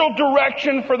spiritual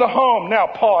direction for the home. Now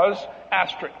pause,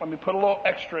 asterisk. Let me put a little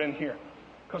extra in here.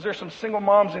 Because there's some single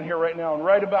moms in here right now, and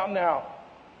right about now,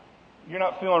 you're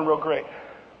not feeling real great.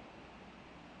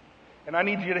 And I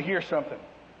need you to hear something.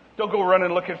 Don't go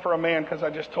running looking for a man because I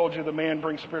just told you the man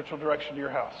brings spiritual direction to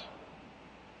your house.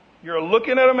 You're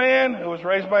looking at a man who was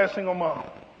raised by a single mom.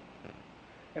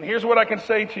 And here's what I can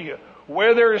say to you.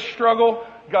 Where there is struggle,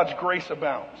 God's grace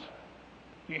abounds.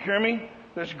 You hear me?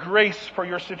 There's grace for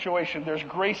your situation. There's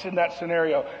grace in that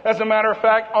scenario. As a matter of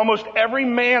fact, almost every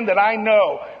man that I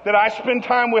know, that I spend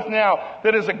time with now,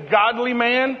 that is a godly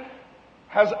man,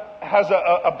 has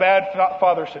a bad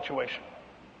father situation.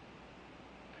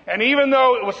 And even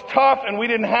though it was tough and we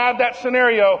didn't have that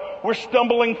scenario, we're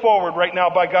stumbling forward right now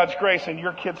by God's grace, and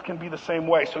your kids can be the same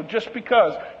way. So just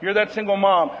because you're that single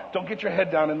mom, don't get your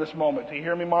head down in this moment. Do you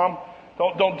hear me, Mom?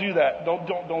 Don't do that.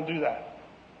 Don't do that.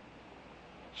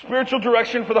 Spiritual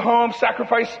direction for the home,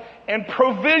 sacrifice, and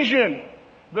provision.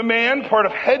 The man, part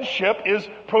of headship, is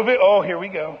provision. Oh, here we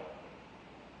go.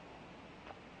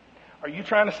 Are you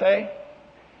trying to say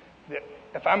that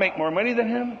if I make more money than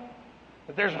him,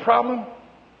 that there's a problem?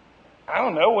 I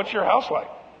don't know. What's your house like?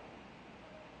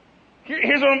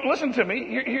 Here's what listen to me.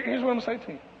 Here's what I'm going to say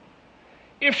to you.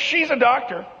 If she's a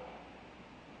doctor,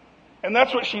 and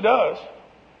that's what she does,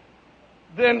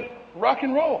 then rock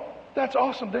and roll. That's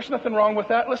awesome. There's nothing wrong with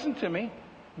that. Listen to me.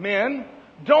 Men,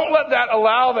 Don't let that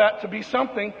allow that to be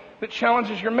something that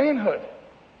challenges your manhood.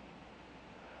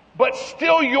 But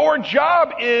still your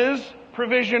job is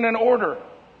provision and order.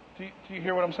 Do you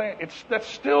hear what I'm saying? That's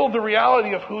still the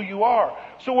reality of who you are.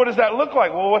 So what does that look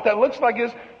like? Well, what that looks like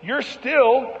is you're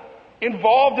still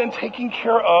involved in taking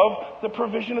care of the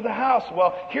provision of the house.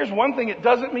 Well, here's one thing it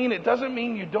doesn't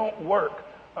mean you don't work.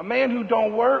 A man who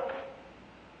don't work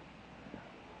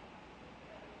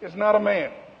is not a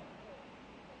man.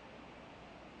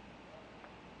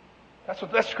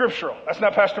 That's scriptural. That's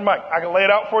not Pastor Mike. I can lay it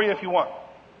out for you if you want.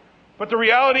 But the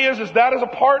reality is that is a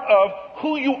part of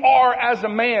who you are as a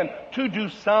man, to do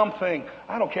something.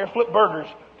 I don't care, flip burgers,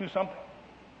 do something.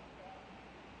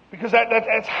 Because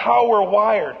that's how we're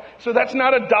wired. So that's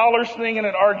not a dollars thing in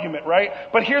an argument, right?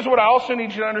 But here's what I also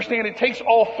need you to understand. It takes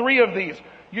all three of these.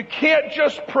 You can't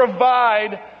just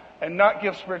provide and not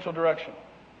give spiritual direction.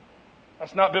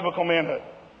 That's not biblical manhood.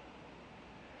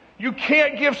 You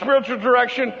can't give spiritual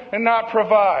direction and not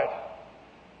provide.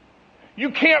 You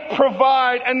can't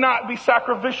provide and not be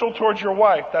sacrificial towards your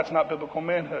wife. That's not biblical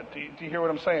manhood. Do you hear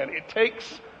what I'm saying? It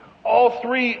takes all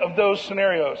three of those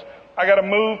scenarios. I got to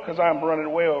move because I'm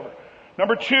running way over.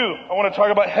 Number 2, I want to talk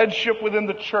about headship within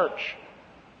the church.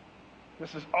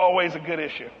 This is always a good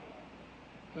issue.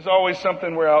 This is always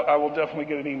something where I will definitely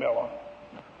get an email on.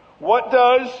 What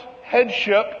does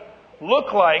headship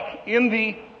look like in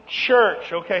the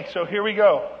church? Okay, so here we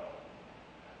go.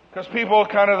 Because people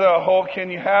kind of the whole, can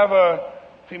you have a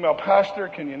female pastor?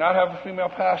 Can you not have a female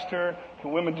pastor?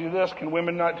 Can women do this? Can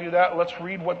women not do that? Let's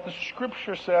read what the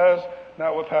scripture says,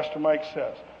 not what Pastor Mike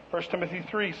says. 1 Timothy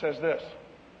 3 says this.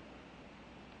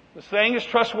 The saying is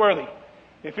trustworthy.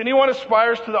 If anyone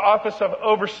aspires to the office of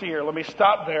overseer, let me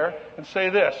stop there and say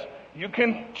this. You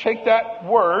can take that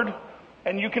word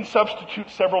and you can substitute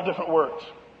several different words.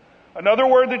 Another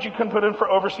word that you can put in for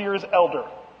overseer is elder.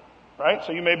 Right?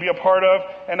 So you may be a part of,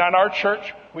 and on our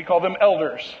church, we call them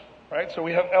elders. Right? So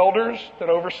we have elders that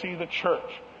oversee the church.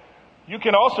 You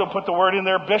can also put the word in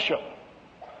there bishop.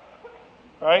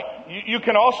 Right? You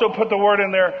can also put the word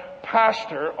in there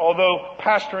pastor, although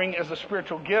pastoring is a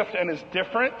spiritual gift and is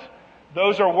different.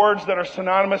 Those are words that are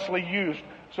synonymously used.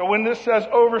 So when this says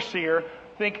overseer,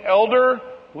 think elder,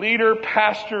 leader,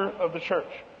 pastor of the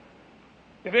church.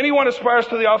 If anyone aspires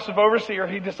to the office of overseer,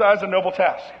 he decides a noble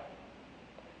task.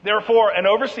 Therefore, an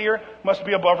overseer must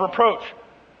be above reproach,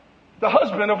 the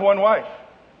husband of one wife.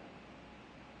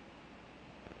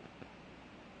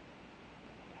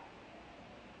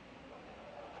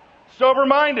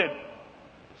 Sober-minded,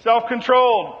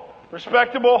 self-controlled,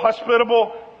 respectable,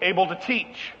 hospitable, able to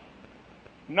teach.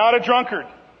 Not a drunkard,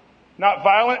 not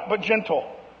violent but gentle,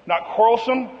 not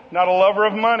quarrelsome, not a lover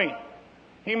of money.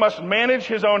 He must manage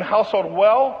his own household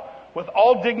well, with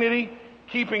all dignity,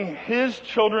 keeping his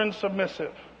children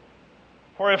submissive.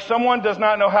 For if someone does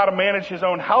not know how to manage his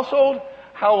own household,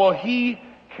 how will he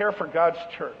care for God's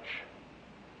church?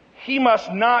 He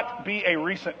must not be a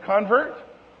recent convert,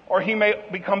 or he may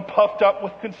become puffed up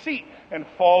with conceit and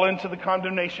fall into the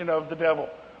condemnation of the devil.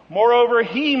 Moreover,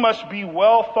 he must be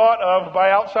well thought of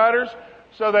by outsiders,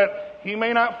 so that he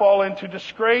may not fall into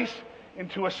disgrace,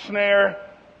 into a snare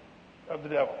of the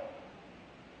devil.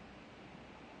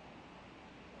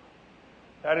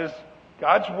 That is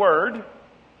God's word,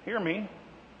 hear me,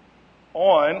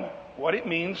 on what it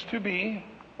means to be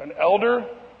an elder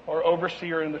or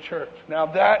overseer in the church. Now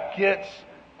that gets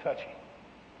touchy.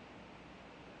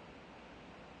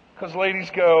 Because ladies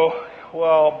go,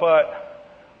 well, but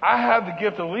I have the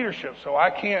gift of leadership, so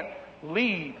I can't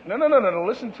lead. No,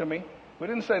 listen to me. We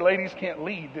didn't say ladies can't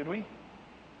lead, did we?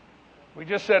 We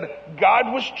just said God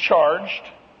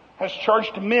has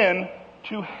charged men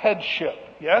to headship.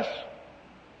 Yes?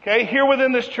 Okay, here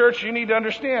within this church, you need to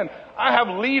understand, I have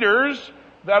leaders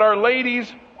that are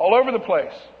ladies all over the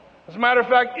place. As a matter of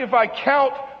fact, if I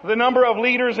count the number of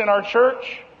leaders in our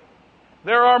church,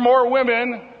 there are more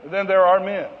women than there are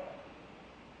men.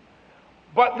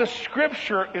 But the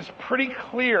scripture is pretty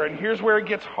clear, and here's where it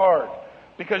gets hard.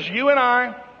 Because you and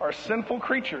I are sinful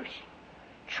creatures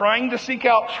trying to seek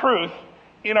out truth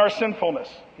in our sinfulness.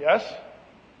 Yes?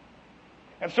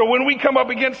 And so when we come up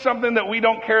against something that we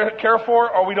don't care for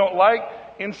or we don't like,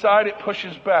 inside it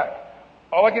pushes back.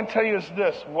 All I can tell you is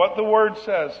this. What the word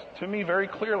says to me very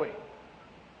clearly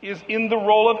is in the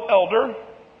role of elder,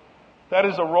 that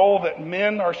is a role that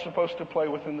men are supposed to play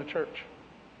within the church.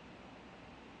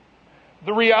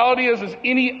 The reality is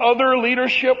any other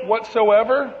leadership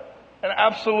whatsoever, and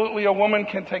absolutely a woman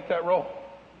can take that role.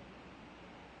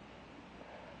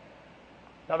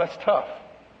 Now that's tough.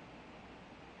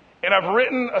 And I've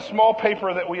written a small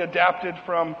paper that we adapted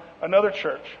from another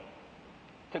church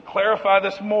to clarify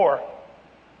this more.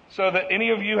 so that any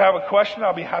of you have a question,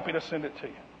 I'll be happy to send it to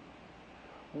you.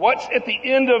 What's at the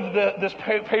end of this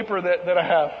paper that I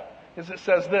have is it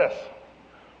says this: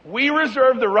 we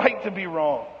reserve the right to be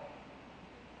wrong.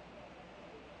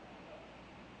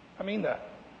 I mean that.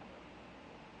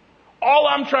 All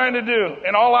I'm trying to do,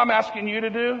 and all I'm asking you to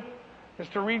do, is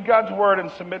to read God's Word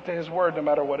and submit to His Word no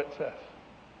matter what it says.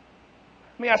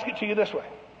 Let me ask it to you this way.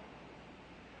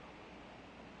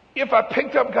 If I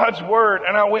picked up God's Word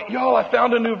and I went, y'all, I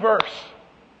found a new verse.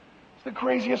 It's the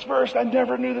craziest verse. I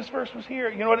never knew this verse was here.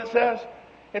 You know what it says?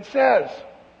 It says,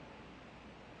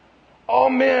 all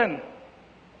men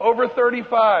over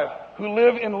 35 who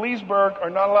live in Leesburg are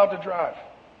not allowed to drive.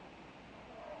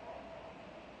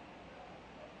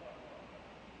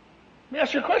 Let me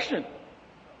ask you a question.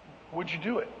 Would you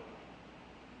do it?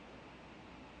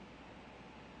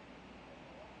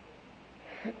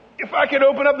 If I could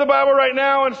open up the Bible right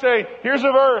now and say, here's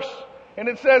a verse, and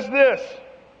it says this: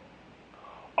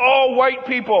 all white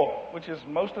people, which is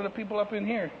most of the people up in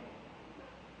here,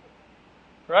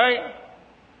 right?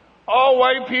 All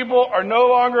white people are no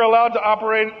longer allowed to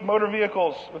operate motor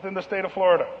vehicles within the state of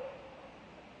Florida.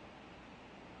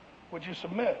 Would you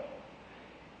submit?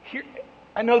 Here,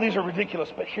 I know these are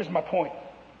ridiculous, but here's my point.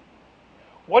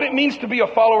 What it means to be a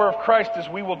follower of Christ is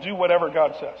we will do whatever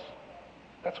God says.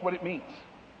 That's what it means.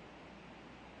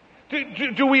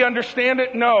 Do we understand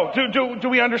it? No. Do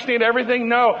we understand everything?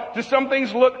 No. Do some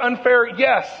things look unfair?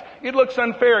 Yes, it looks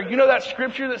unfair. You know that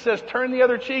scripture that says turn the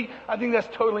other cheek? I think that's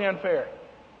totally unfair.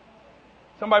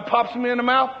 Somebody pops me in the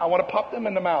mouth, I want to pop them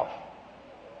in the mouth.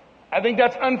 I think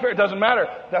that's unfair. It doesn't matter.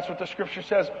 That's what the scripture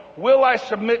says. Will I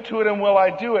submit to it and will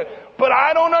I do it? But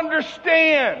I don't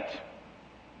understand.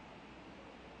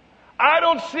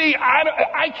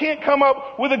 I can't come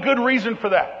up with a good reason for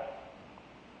that.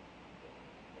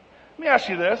 Let me ask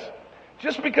you this.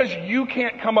 Just because you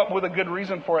can't come up with a good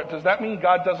reason for it, does that mean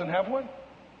God doesn't have one?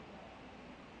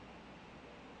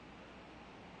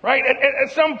 Right?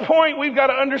 At some point, we've got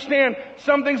to understand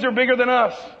some things are bigger than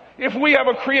us. If we have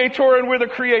a creator and we're the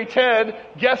created,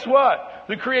 guess what?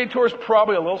 The creator is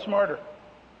probably a little smarter.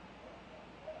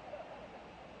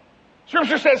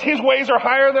 Scripture says His ways are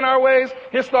higher than our ways.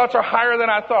 His thoughts are higher than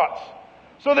our thoughts.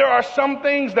 So there are some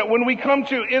things that when we come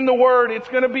to in the Word, it's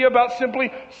going to be about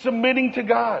simply submitting to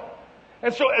God.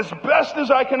 And so as best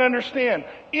as I can understand,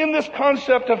 in this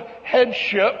concept of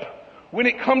headship, when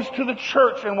it comes to the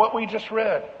church and what we just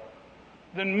read,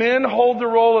 then men hold the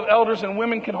role of elders and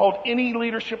women can hold any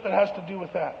leadership that has to do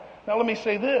with that. Now let me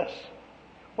say this.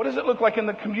 What does it look like in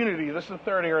the community? This is the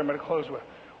third area I'm going to close with.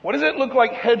 What does it look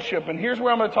like headship? And here's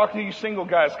where I'm going to talk to you single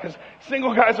guys, because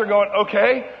single guys are going,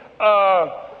 okay,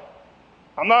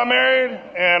 I'm not married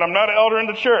and I'm not an elder in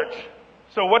the church.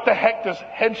 So what the heck does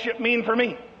headship mean for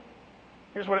me?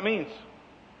 Here's what it means.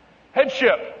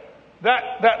 Headship,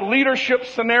 that leadership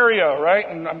scenario, right?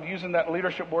 And I'm using that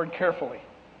leadership word carefully.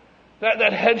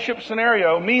 That headship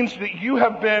scenario means that you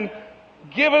have been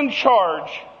given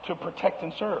charge to protect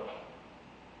and serve.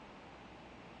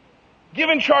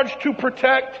 Given charge to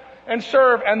protect and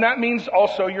serve, and that means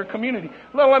also your community.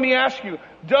 Now, let me ask you,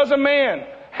 does a man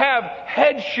have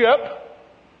headship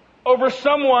over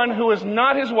someone who is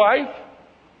not his wife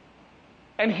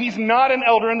and he's not an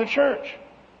elder in the church?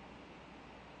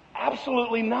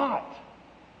 Absolutely not.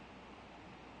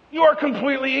 You are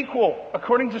completely equal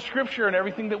according to Scripture and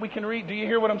everything that we can read. Do you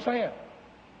hear what I'm saying?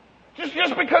 Just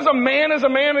because a man is a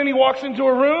man and he walks into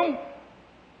a room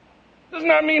does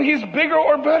not mean he's bigger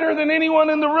or better than anyone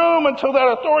in the room until that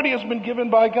authority has been given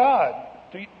by God.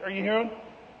 Are you hearing?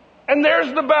 And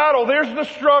there's the battle. There's the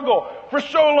struggle. For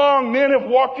so long, men have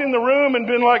walked in the room and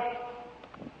been like,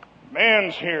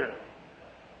 man's here.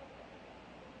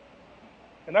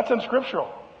 And that's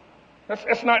unscriptural.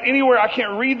 That's not anywhere. I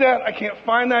can't read that. I can't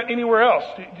find that anywhere else.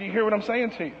 Do you hear what I'm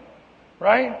saying to you?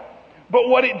 Right? But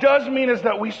what it does mean is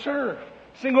that we serve.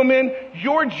 Single men,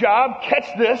 your job,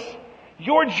 catch this,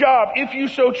 your job, if you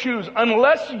so choose,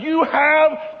 unless you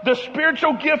have the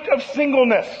spiritual gift of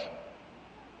singleness.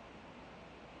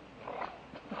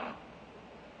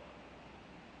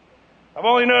 I've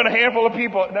only known a handful of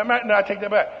people. No, I take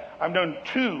that back. I've known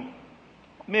 2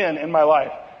 men in my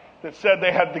life that said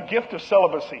they had the gift of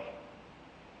celibacy.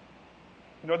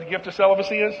 You know what the gift of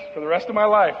celibacy is? For the rest of my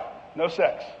life, no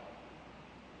sex.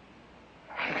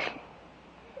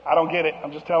 I don't get it.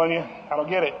 I'm just telling you, I don't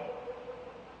get it.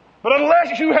 But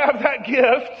unless you have that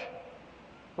gift,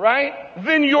 right,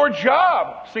 then your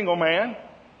job, single man,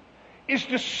 is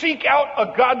to seek out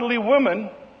a godly woman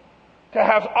to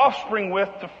have offspring with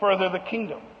to further the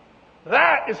kingdom.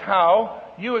 That is how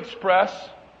you express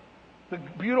the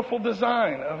beautiful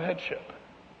design of headship.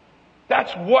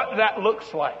 That's what that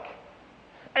looks like.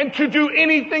 And to do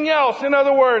anything else, in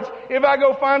other words, if I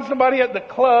go find somebody at the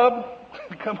club,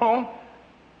 come on,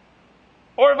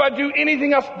 or if I do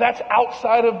anything else, that's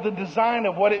outside of the design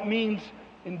of what it means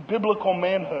in biblical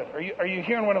manhood. Are you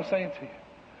hearing what I'm saying to you?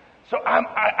 So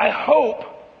I hope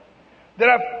that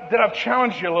I've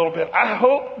challenged you a little bit. I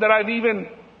hope that I've even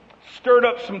stirred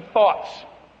up some thoughts.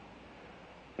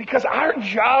 Because our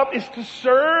job is to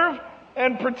serve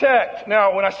and protect.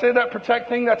 Now, when I say that protect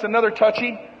thing, that's another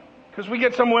touchy. Because we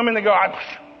get some women that go, I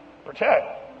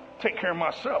protect, take care of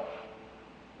myself.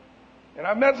 And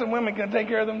I've met some women can take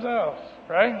care of themselves,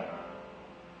 right?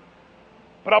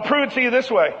 But I'll prove it to you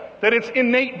this way, that it's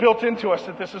innate built into us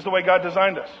that this is the way God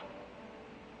designed us.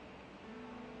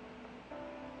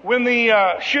 When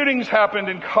the shootings happened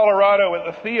in Colorado at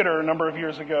the theater a number of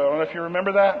years ago, I don't know if you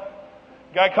remember that.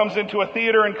 Guy comes into a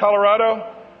theater in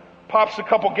Colorado, pops a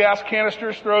couple gas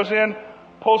canisters, throws in,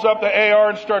 pulls up the AR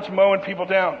and starts mowing people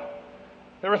down.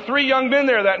 There were 3 young men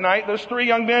there that night. Those 3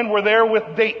 young men were there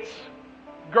with dates.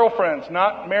 Girlfriends,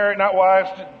 not married, not wives,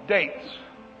 just dates.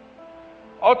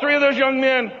 All 3 of those young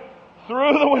men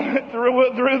threw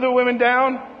the women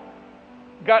down,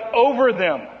 got over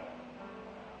them.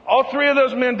 All 3 of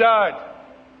those men died.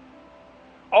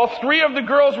 All 3 of the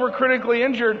girls were critically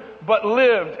injured, but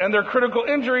lived. And their critical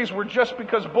injuries were just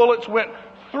because bullets went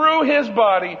through his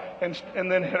body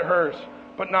and then hit hers,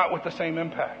 but not with the same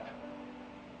impact.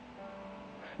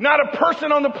 Not a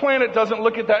person on the planet doesn't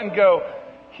look at that and go,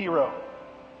 hero.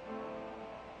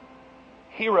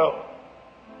 Hero.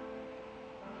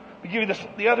 We give you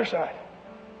the other side.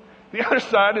 The other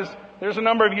side is, there's a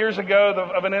number of years ago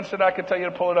of an incident. I could tell you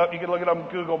to pull it up. You could look it up on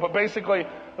Google. But basically,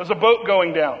 there's a boat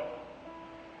going down.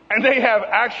 And they have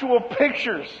actual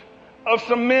pictures of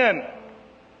some men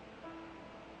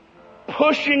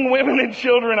pushing women and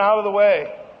children out of the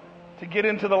way to get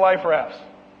into the life rafts.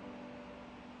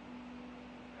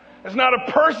 There's not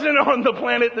a person on the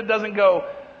planet that doesn't go,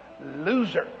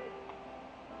 loser.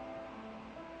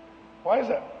 Why is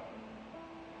that?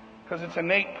 Because it's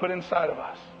innate put inside of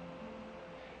us.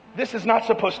 This is not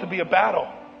supposed to be a battle.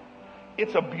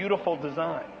 It's a beautiful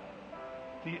design.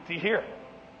 Do you hear it?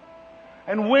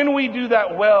 And when we do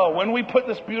that well, when we put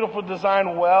this beautiful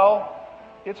design well,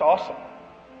 it's awesome.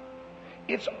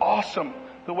 It's awesome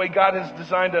the way God has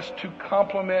designed us to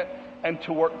complement and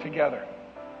to work together.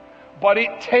 But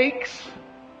it takes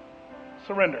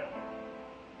surrender.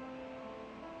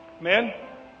 Men,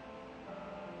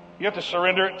 you have to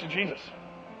surrender it to Jesus.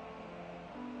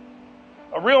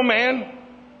 A real man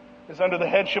is under the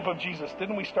headship of Jesus.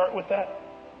 Didn't we start with that?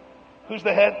 Who's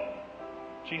the head?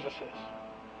 Jesus is.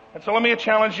 And so let me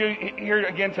challenge you here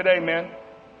again today, man,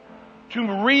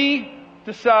 to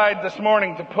re-decide this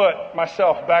morning to put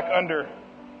myself back under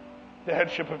the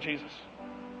headship of Jesus.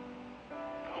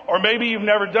 Or maybe you've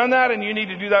never done that and you need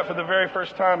to do that for the very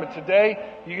first time. And today,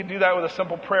 you can do that with a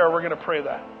simple prayer. We're going to pray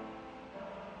that.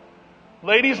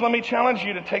 Ladies, let me challenge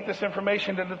you to take this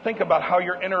information and to think about how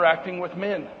you're interacting with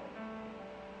men.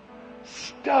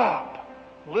 Stop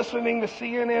listening to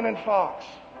CNN and Fox.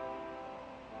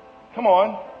 Come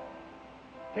on.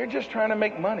 They're just trying to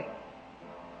make money.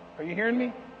 Are you hearing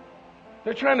me?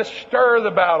 They're trying to stir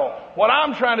the battle. What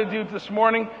I'm trying to do this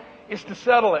morning is to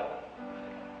settle it.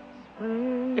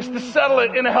 It's to settle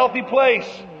it in a healthy place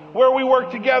where we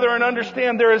work together and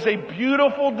understand there is a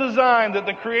beautiful design that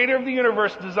the Creator of the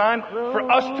universe designed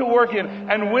for us to work in.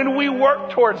 And when we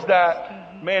work towards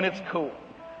that, man, it's cool.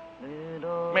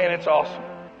 Man, it's awesome.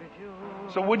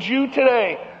 So would you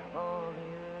today,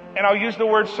 and I'll use the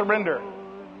word surrender,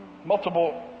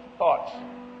 multiple thoughts.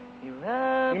 You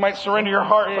might surrender your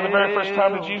heart for the very first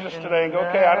time to Jesus today and go,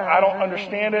 okay, I don't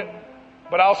understand it,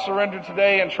 but I'll surrender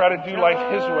today and try to do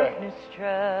life His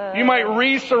way. You might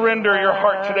re-surrender your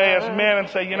heart today as men and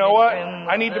say, you know what?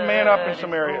 I need to man up in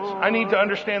some areas. I need to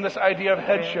understand this idea of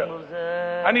headship.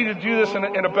 I need to do this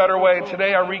in a better way.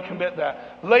 Today I recommit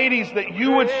that. Ladies, that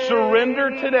you would surrender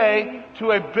today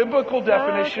to a biblical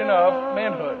definition of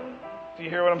manhood. Do you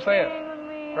hear what I'm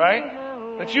saying? Right?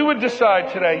 That you would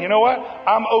decide today, you know what?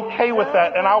 I'm okay with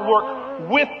that and I'll work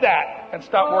with that and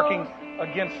stop working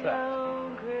against that.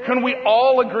 Can we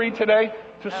all agree today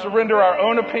to surrender our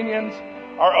own opinions,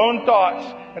 our own thoughts,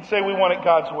 and say we want it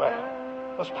God's way?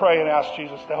 Let's pray and ask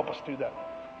Jesus to help us do that.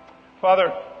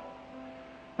 Father,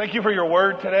 thank you for your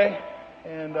word today.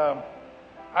 And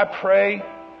I pray,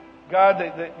 God,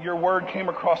 that your word came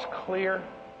across clear.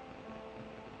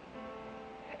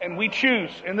 And we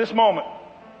choose in this moment,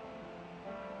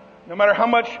 no matter how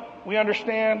much we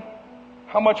understand,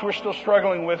 how much we're still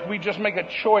struggling with, we just make a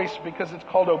choice because it's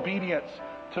called obedience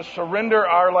to surrender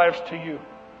our lives to you.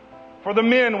 For the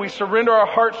men, we surrender our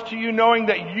hearts to you, knowing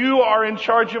that you are in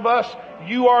charge of us.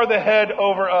 You are the head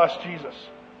over us, Jesus.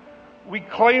 We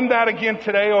claim that again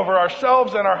today over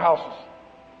ourselves and our houses.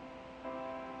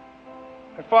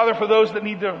 And Father, for those that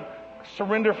need to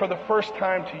surrender for the first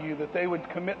time to you, that they would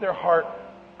commit their heart,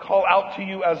 call out to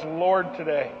you as Lord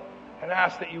today, and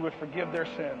ask that you would forgive their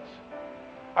sins.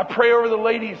 I pray over the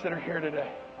ladies that are here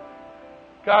today.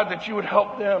 God, that you would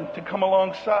help them to come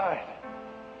alongside,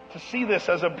 to see this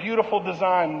as a beautiful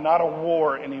design, not a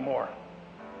war anymore,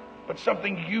 but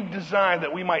something you've designed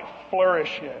that we might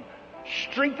flourish in.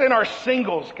 Strengthen our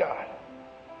singles, God,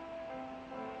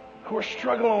 who are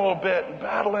struggling a little bit and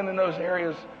battling in those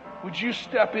areas. Would you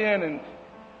step in and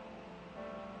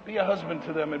be a husband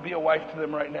to them and be a wife to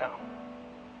them right now?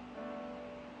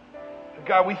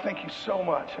 God, we thank you so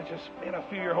much. I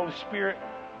feel your Holy Spirit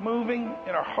moving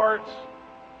in our hearts,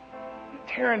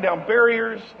 tearing down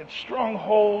barriers and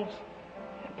strongholds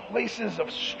and places of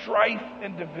strife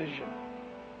and division.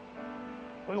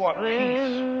 We want peace.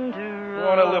 We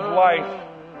want to live life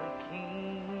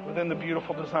within the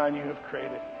beautiful design you have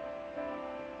created.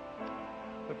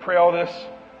 We pray all this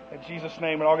in Jesus'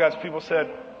 name. And all God's people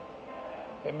said,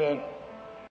 amen.